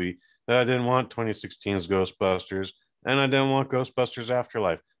bad movie that I didn't want 2016's Ghostbusters, and I didn't want Ghostbusters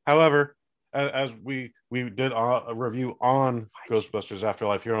Afterlife. However, as we did a review on Ghostbusters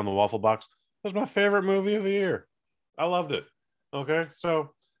Afterlife here on the Waffle Box, it was my favorite movie of the year. I loved it. Okay,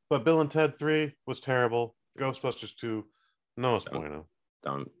 so but Bill and Ted 3 was terrible. Ghostbusters 2, no es bueno.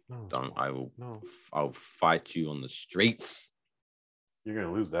 Don't. I'll fight you on the streets. You're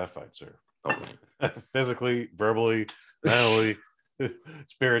gonna lose that fight, sir. Okay. Physically, verbally, mentally,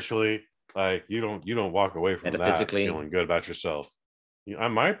 spiritually. Like you don't walk away from that feeling good about yourself. I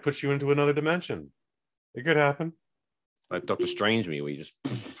might put you into another dimension. It could happen. Like Doctor Strange me, where you just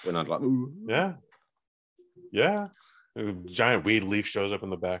when I'd like yeah. A giant weed leaf shows up in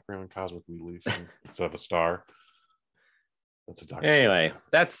the background, cosmic weed leaf instead of a star. That's a Doctor Anyway, Strange.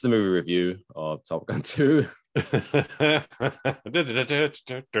 that's the movie review of Top Gun 2. See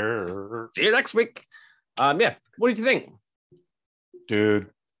you next week. Yeah, what did you think?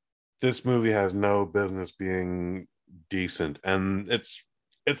 Dude, this movie has no business being decent, and it's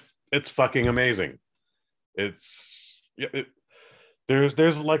fucking amazing. There's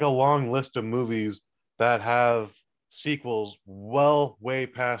like a long list of movies that have sequels well way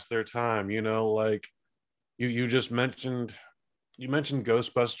past their time, like you just mentioned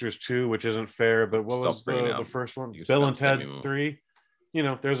Ghostbusters 2, which isn't fair, but what was the first one? Bill and Ted 3.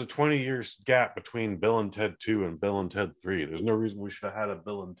 There's a 20-year gap between Bill and Ted 2 and Bill and Ted 3. There's no reason we should have had a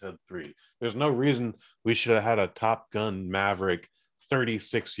Bill and Ted 3. There's no reason we should have had a Top Gun Maverick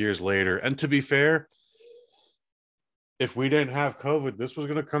 36 years later. And to be fair, if we didn't have COVID, this was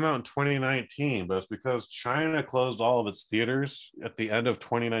going to come out in 2019, but it's because China closed all of its theaters at the end of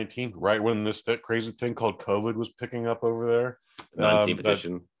 2019, right when that crazy thing called COVID was picking up over there. 19th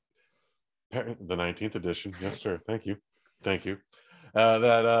edition. The 19th edition. Yes, sir. Thank you.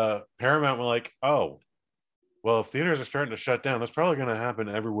 That Paramount were like, oh, well, if theaters are starting to shut down, that's probably going to happen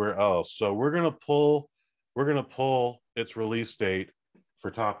everywhere else. So we're going to pull its release date for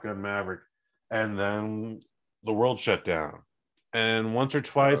Top Gun Maverick, and then the world shut down. And once or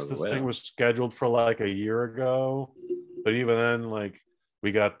twice this thing was scheduled for like a year ago, but even then, like,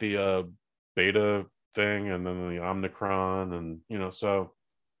 we got the beta thing and then the Omicron, and so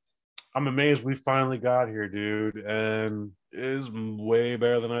I'm amazed we finally got here, dude, and it is way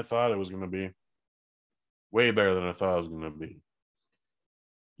better than I thought it was going to be. Way better than I thought it was going to be.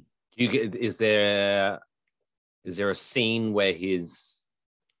 Is there a scene where he's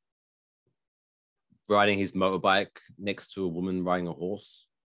riding his motorbike next to a woman riding a horse?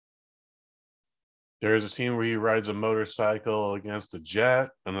 There is a scene where he rides a motorcycle against a jet,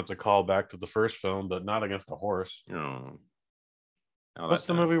 and that's a callback to the first film, but not against a horse. Oh. What's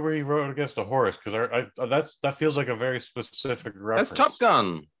the movie where he rode against a horse? Because that feels like a very specific reference. That's Top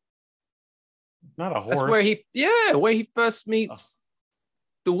Gun. Not a horse. That's where he first meets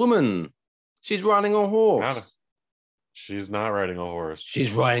the woman. She's riding a horse. She's not riding a horse.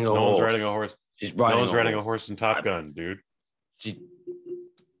 She's riding a horse. No one's riding a horse. No one's riding a horse in Top Gun, dude.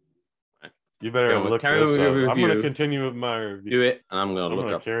 You better look this up. I'm going to continue with my review. Do it, and I'm going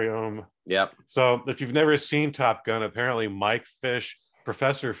to carry on. Yep. So if you've never seen Top Gun, apparently Mike Fish,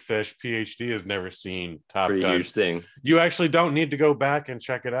 Professor Fish, PhD, has never seen Top Gun. Pretty huge thing. You actually don't need to go back and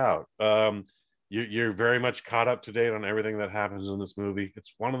check it out. You're very much caught up to date on everything that happens in this movie.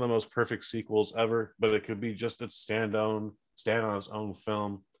 It's one of the most perfect sequels ever, but it could be just its stand on its own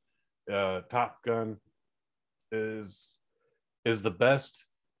film. Top Gun is the best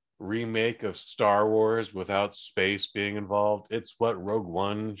remake of Star Wars without space being involved. It's what Rogue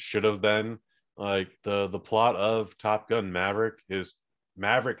One should have been. Like the plot of Top Gun Maverick is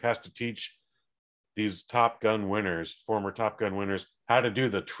Maverick has to teach these Top Gun winners, former Top Gun winners, how to do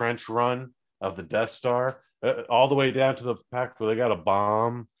the trench run of the Death Star, all the way down to the pack where they got to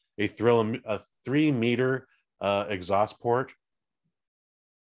bomb a 3-meter exhaust port.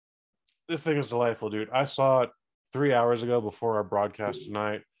 This thing is delightful, dude. I saw it 3 hours ago before our broadcast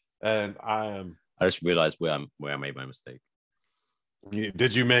tonight, and I just realized where I made my mistake.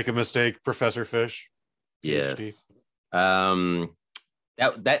 Did you make a mistake, Professor Fish? Yes.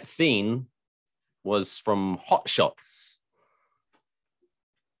 That scene was from Hot Shots.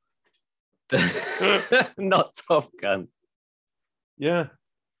 Not Top Gun. Yeah,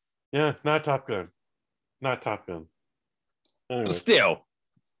 not Top Gun. Anyway. Still,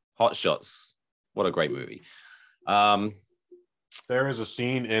 Hot Shots. What a great movie. There is a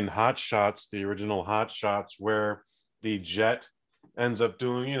scene in Hot Shots, the original Hot Shots, where the jet ends up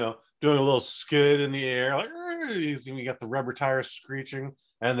doing a little skid in the air, like you got the rubber tires screeching,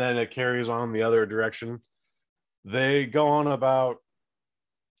 and then it carries on the other direction. They go on about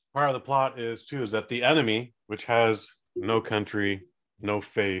part of the plot is that the enemy, which has no country, No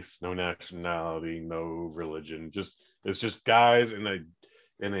faith, no nationality, no religion. It's just guys in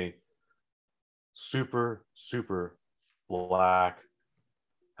a super black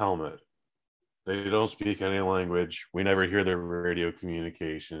helmet. They don't speak any language. We never hear their radio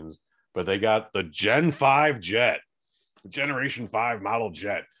communications, but they got the Gen 5 jet, Generation 5 model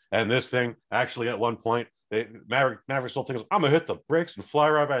jet. And this thing actually at one point, Maverick's whole thing is, I'm gonna hit the brakes and fly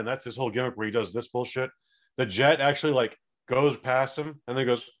right by, and that's his whole gimmick where he does this bullshit. The jet actually like goes past him and then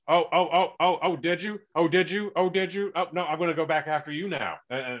goes, oh, did you? Oh, no, I'm gonna go back after you now.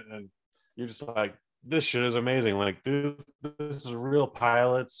 And you're just like, this shit is amazing. Like, this is real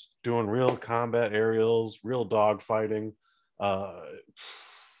pilots doing real combat aerials, real dog fighting.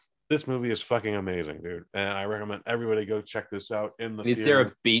 This movie is fucking amazing, dude. And I recommend everybody go check this out in the Is there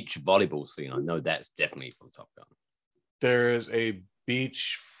a beach volleyball scene? I know that's definitely from Top Gun. There is a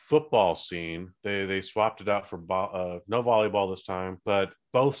beach football scene. They swapped it out for no volleyball this time, but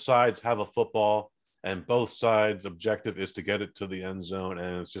both sides have a football, and both sides' objective is to get it to the end zone,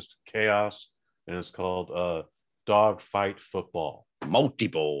 and it's just chaos. And it's called dog fight football.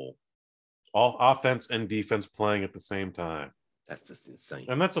 Multi-ball. All offense and defense playing at the same time. That's just insane.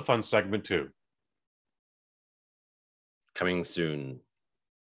 And that's a fun segment too. Coming soon,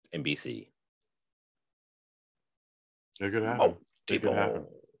 NBC. It could happen.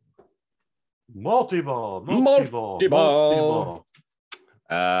 Multi-ball.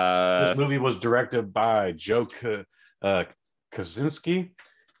 This movie was directed by Joe Kaczynski.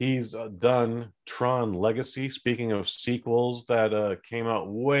 He's done Tron Legacy. Speaking of sequels that came out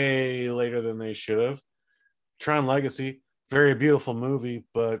way later than they should have. Tron Legacy, very beautiful movie,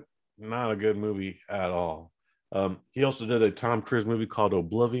 but not a good movie at all. He also did a Tom Cruise movie called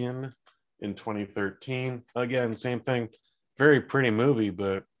Oblivion in 2013. Again, same thing. Very pretty movie,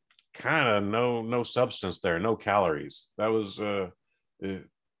 but kind of no substance there, no calories. That was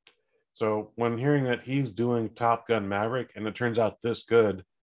so when hearing that he's doing Top Gun Maverick and it turns out this good,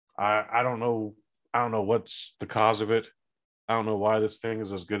 I don't know what's the cause of it. I don't know why this thing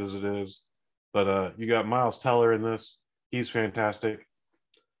is as good as it is. But you got Miles Teller in this. He's fantastic.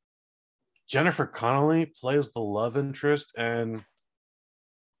 Jennifer Connelly plays the love interest, and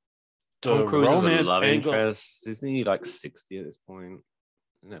Tom Cruise is a love interest. Isn't he like 60 at this point?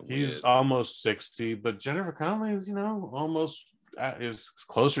 He's almost 60, but Jennifer Connelly is, almost is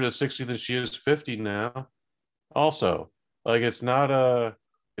closer to 60 than she is 50 now. Also, like it's not a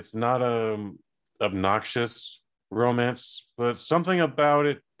obnoxious romance, but something about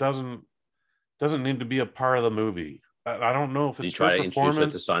it doesn't need to be a part of the movie. I don't know if it's try to introduce her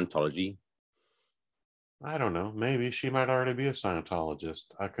to Scientology. I don't know. Maybe she might already be a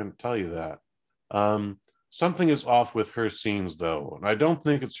Scientologist. I couldn't tell you that. Something is off with her scenes, though. And I don't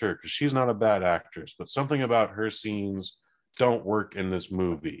think it's her because she's not a bad actress, but something about her scenes don't work in this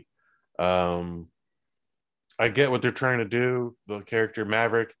movie. I get what they're trying to do. The character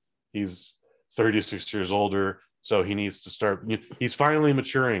Maverick, he's 36 years older, so he needs to start. He's finally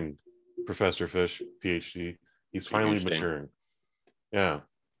maturing, Professor Fish, PhD. He's finally maturing. Yeah.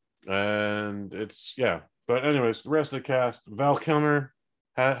 And it's, yeah. But anyways, the rest of the cast, Val Kilmer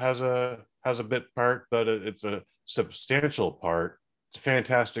has a bit part, but it's a substantial part. It's a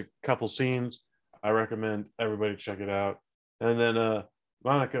fantastic couple scenes. I recommend everybody check it out. And then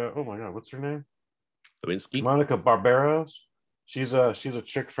Monica, oh my God, what's her name? Lewinsky. Monica Barberos. She's a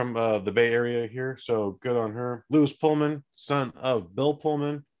chick from the Bay Area here, so good on her. Louis Pullman, son of Bill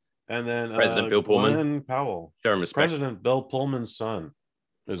Pullman, and then President Bill Pullman. Glenn Powell. Show him respect. President Bill Pullman's son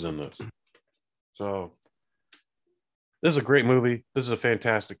is in this. So this is a great movie. This is a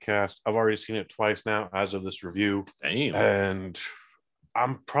fantastic cast. I've already seen it twice now as of this review. Damn. And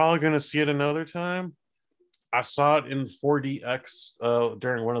I'm probably going to see it another time. I saw it in 4DX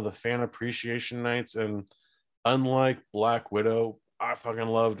during one of the fan appreciation nights, and unlike Black Widow, I fucking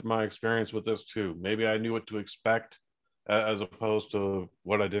loved my experience with this too. Maybe I knew what to expect as opposed to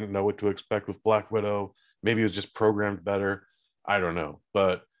what I didn't know what to expect with Black Widow. Maybe it was just programmed better. I don't know.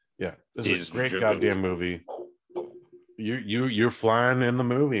 But yeah, this is a great goddamn movie. You're flying in the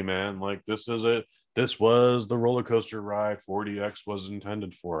movie, man. Like this was the roller coaster ride 4DX was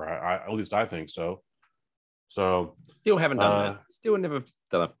intended for. I at least I think so. So still haven't done that. Still never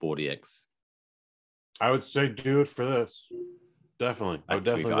done a 4DX. I would say do it for this. Definitely. I would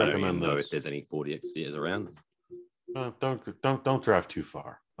definitely recommend this. I don't even know if there's any 4DX theaters around. Don't drive too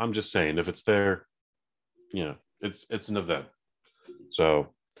far. I'm just saying if it's there, it's an event.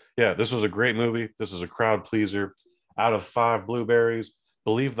 So yeah, this was a great movie. This is a crowd pleaser. Out of 5 blueberries,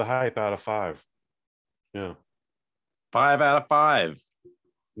 believe the hype out of 5. Yeah. 5 out of 5.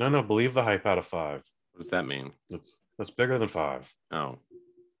 No, believe the hype out of 5. What does that mean? That's bigger than 5. Oh.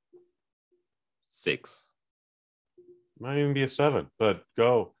 6. Might even be a 7, but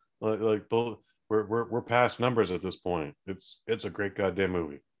go. We're past numbers at this point. It's a great goddamn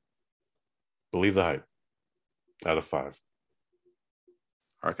movie. Believe the hype. Out of 5.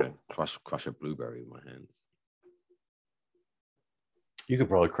 I could crush a blueberry with my hands. You could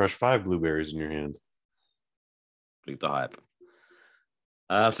probably crush 5 blueberries in your hand. Believe the hype.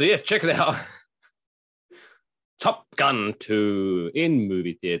 So yes, check it out. Top Gun 2 in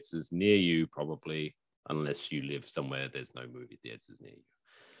movie theaters near you, probably, unless you live somewhere there's no movie theaters near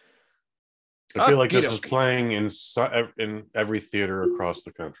you. I feel like this is playing in every theater across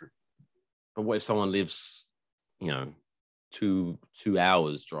the country. But what if someone lives, 2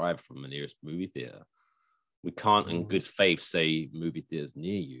 hours drive from the nearest movie theater? We can't, in good faith, say movie theaters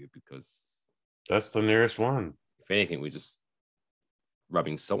near you because that's the nearest one. If anything, we're just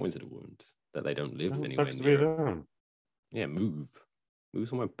rubbing salt into the wound that they don't live anywhere near. Yeah, move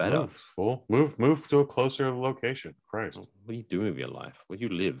somewhere better. Move to a closer location. Christ, what are you doing with your life? Where do you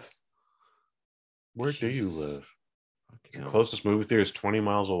live? Where do you live? The closest movie theater is 20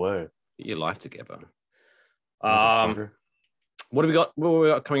 miles away. Get your life together. What do we got? What do we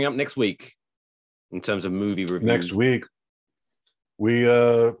got coming up next week in terms of movie reviews? Next week, we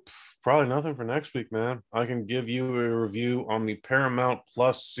probably nothing for next week, man. I can give you a review on the Paramount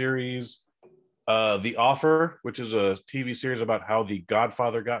Plus series, The Offer, which is a TV series about how The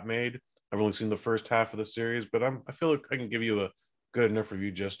Godfather got made. I've only seen the first half of the series, but I feel like I can give you a good enough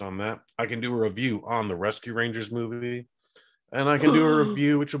review just on that. I can do a review on the Rescue Rangers movie, and I can do a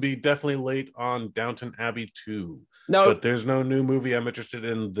review, which will be definitely late, on Downton Abbey 2. No, but there's no new movie I'm interested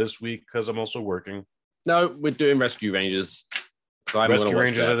in this week because I'm also working. No, we're doing Rescue Rangers. So Rescue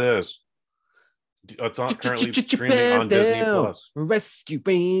Rangers it is. It's not currently streaming on Disney Plus. Rescue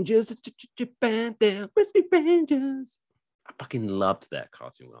Rangers. Rescue Rangers. I fucking loved that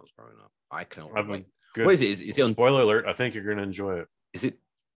cartoon when I was growing up. I can't wait. What is it? Is it on? Spoiler alert! I think you're going to enjoy it. Is it?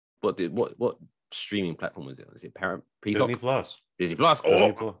 What streaming platform is it? Is it Peacock? Disney Plus. Disney Plus. Oh,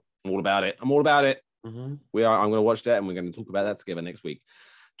 Disney Plus. I'm all about it. I'm all about it. Mm-hmm. I'm going to watch that, and we're going to talk about that together next week.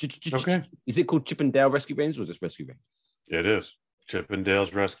 Okay. Is it called Chip and Dale Rescue Rangers or just Rescue Rangers? It is. Chip and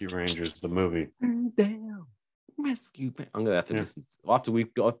Dale's Rescue Rangers, the movie. Dale Rescue Rangers. I'm going to have to listen. After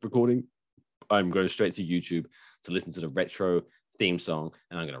we've got off recording, I'm going straight to YouTube to listen to the retro theme song,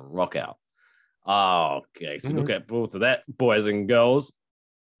 and I'm going to rock out. Okay, so look at forward to that, boys and girls.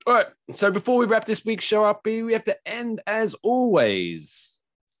 All right, so before we wrap this week's show up, we have to end, as always,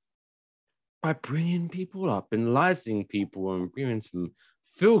 by bringing people up, enlightening people, and bringing some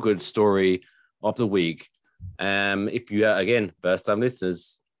feel-good story of the week. If you are, again, first-time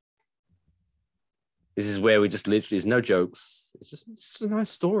listeners, this is where we just literally, there's no jokes. It's just a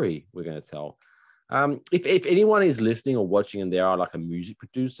nice story we're going to tell. If anyone is listening or watching and they are like a music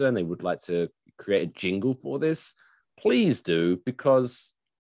producer and they would like to create a jingle for this, please do, because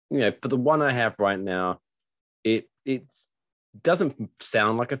for the one I have right now, it doesn't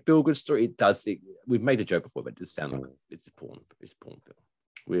sound like a feel-good story. It does. We've made a joke before, but it does sound like it's a porn film.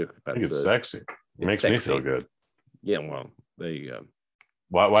 I think it's sexy. It makes me feel good. Yeah, well, there you go.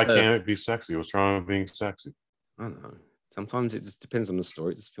 Why can't it be sexy? What's wrong with being sexy? I don't know. Sometimes it just depends on the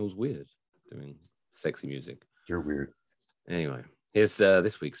story. It just feels weird doing sexy music. You're weird. Anyway, here's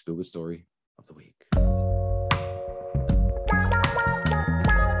this week's feel-good story of the week.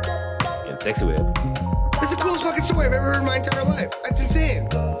 Getting sexy with it. That's the coolest fucking story I've ever heard in my entire life. That's insane.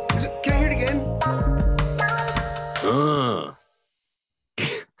 Can I hear it again?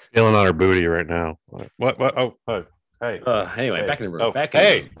 Feeling on her booty right now. What? Oh, hey. Anyway, hey. Back in the room. Oh, back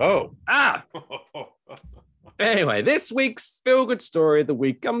hey. in the room. Oh. Anyway, this week's feel-good story of the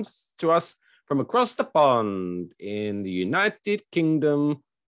week comes to us from across the pond in the United Kingdom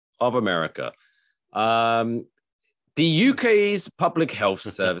of America. The UK's public health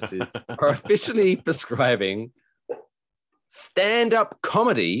services are officially prescribing stand-up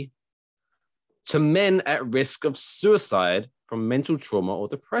comedy to men at risk of suicide from mental trauma or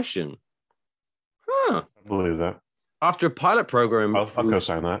depression. I believe that. After a pilot program, I'll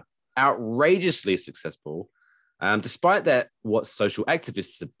co-sign that. Outrageously successful, despite that, what social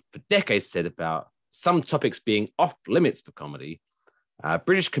activists for decades said about some topics being off limits for comedy,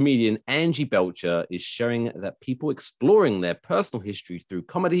 British comedian Angie Belcher is showing that people exploring their personal history through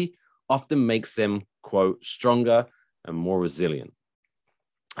comedy often makes them, quote, stronger and more resilient.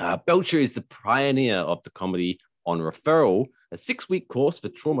 Belcher is the pioneer of the Comedy on Referral, a 6-week course for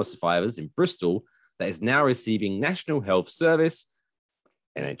trauma survivors in Bristol that is now receiving National Health Service,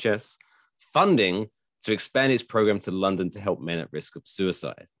 NHS, funding to expand its program to London to help men at risk of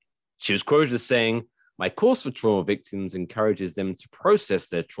suicide. She was quoted as saying, My course for trauma victims encourages them to process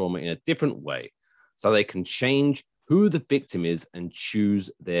their trauma in a different way so they can change who the victim is and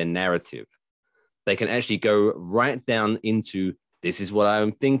choose their narrative. They can actually go right down into this is what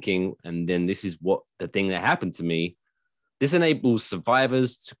I'm thinking, and then this is what the thing that happened to me. This enables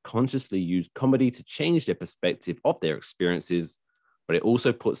survivors to consciously use comedy to change their perspective of their experiences, but it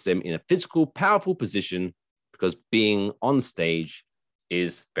also puts them in a physical, powerful position because being on stage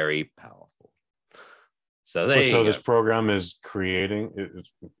is very powerful. So this program is creating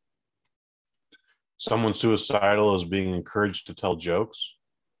someone suicidal is being encouraged to tell jokes.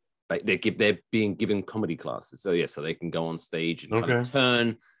 They're being given comedy classes. So so they can go on stage and kind of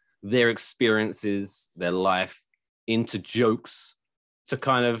turn their experiences, their life into jokes to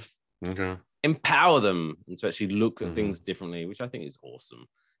kind of empower them and to actually look at things differently, which I think is awesome.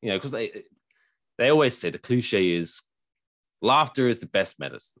 Because they always say the cliche is laughter is the best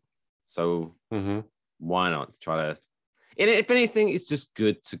medicine. So why not try to? And if anything, it's just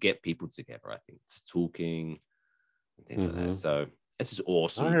good to get people together. I think just talking and things like that. So this is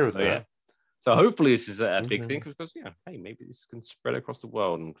awesome. I agree with that. So hopefully this is a big thing because hey, maybe this can spread across the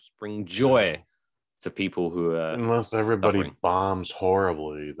world and bring joy to people who are unless everybody suffering. Bombs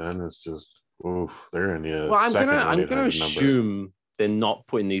horribly, then it's just oof. They're in the. Well, I'm gonna assume they're not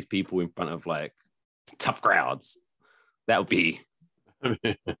putting these people in front of like tough crowds. That would be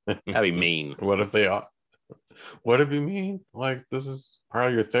that'd be mean. What if they are? What if you mean? Like this is part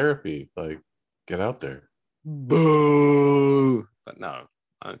of your therapy. Like get out there. Boo! But no,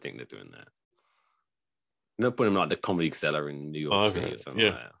 I don't think they're doing that. They're not putting them like the Comedy Cellar in New York City or something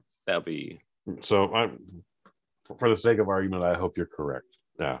like that. That'll be. So, for the sake of argument, I hope you're correct.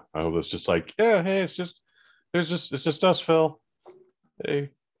 Yeah, I hope it's just like, hey, it's just us, Phil. Hey,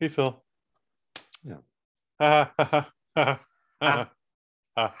 Phil. Yeah. Ha ha ha ha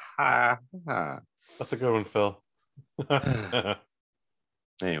ha ha. That's a good one, Phil.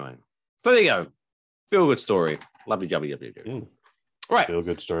 Anyway, so there you go. Feel good story. Lovely jubbly. Right. Feel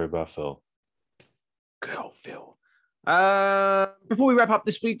good story about Phil. Good old Phil. Before we wrap up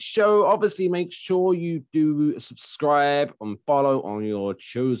this week's show, obviously make sure you do subscribe and follow on your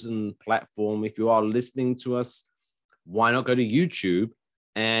chosen platform. If you are listening to us, why not go to YouTube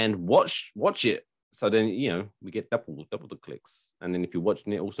and watch it? So then we get double the clicks, and then if you're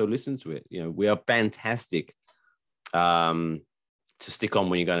watching it, also listen to it. We are fantastic to stick on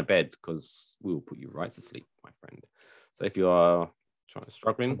when you're going to bed because we will put you right to sleep, my friend. So if you are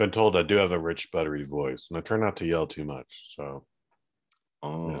struggling, I've been told I do have a rich, buttery voice, and I try not to yell too much. So,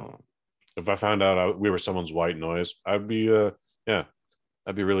 if I found out we were someone's white noise, I'd be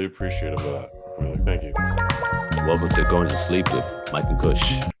really appreciative of that. Really, thank you. Welcome to Going to Sleep with Mike and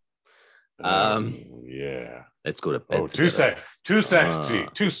Kush. Let's go to bed. Oh, too sexy,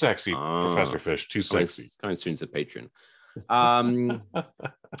 Professor Fish, too sexy. Coming soon to Patreon. But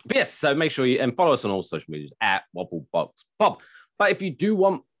yes, so make sure you follow us on all social medias at Wafflebox Bob. But if you do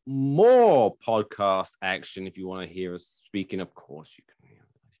want more podcast action, if you want to hear us speaking, of course you can.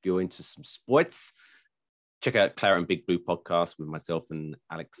 If you're into some sports, check out Claret and Big Blue podcast with myself and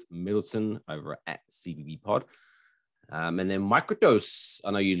Alex Middleton over at CBB Pod. And then Microdose, I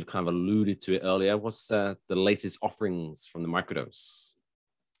know you kind of alluded to it earlier. What's the latest offerings from the Microdose?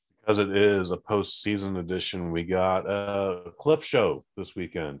 Because it is a postseason edition, we got a clip show this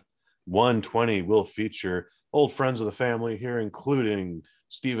weekend. 120 will feature old friends of the family here, including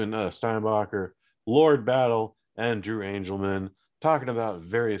Steven Steinbacher, Lord Battle, and Drew Angelman, talking about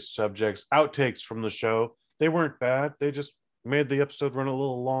various subjects, outtakes from the show. They weren't bad. They just made the episode run a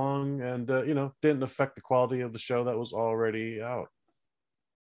little long and, didn't affect the quality of the show that was already out.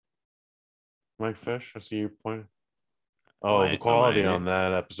 Mike Fish, I see you pointing. Oh, the quality on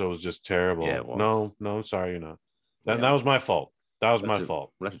that episode was just terrible. Yeah, no, sorry, That was my fault. That was my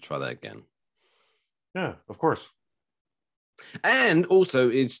fault. We'll have to try that again. Yeah, of course. And also,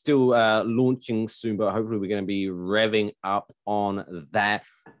 it's still launching soon, but hopefully we're going to be revving up on that.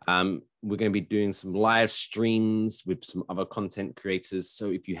 We're going to be doing some live streams with some other content creators. So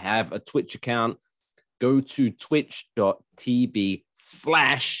if you have a Twitch account, go to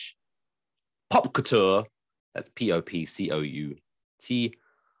twitch.tv/popcouture. That's POPCOUTURE,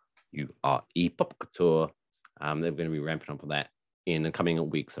 Pop Couture. They're going to be ramping up on that in the coming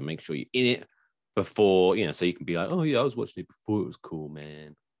weeks. So make sure you're in it before, so you can be like, oh yeah, I was watching it before. It was cool,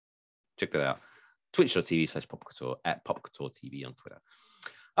 man. Check that out. Twitch.tv/popcouture at popcouture.tv on Twitter.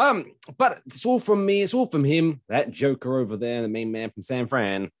 But it's all from me. It's all from him. That joker over there, the main man from San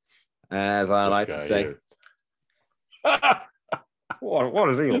Fran, as I like to say. What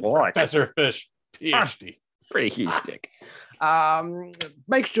is he like? Professor Fish, PhD. Pretty huge dick.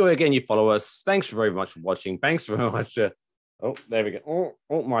 Make sure again you follow us. Thanks very much for watching. Thanks very much. Oh, there we go.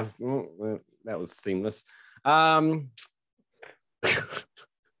 That was seamless.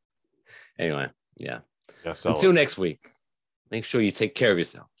 Anyway, yeah. Until next week, make sure you take care of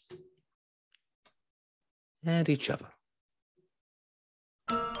yourselves and each other.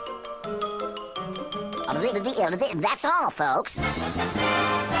 That's all, folks.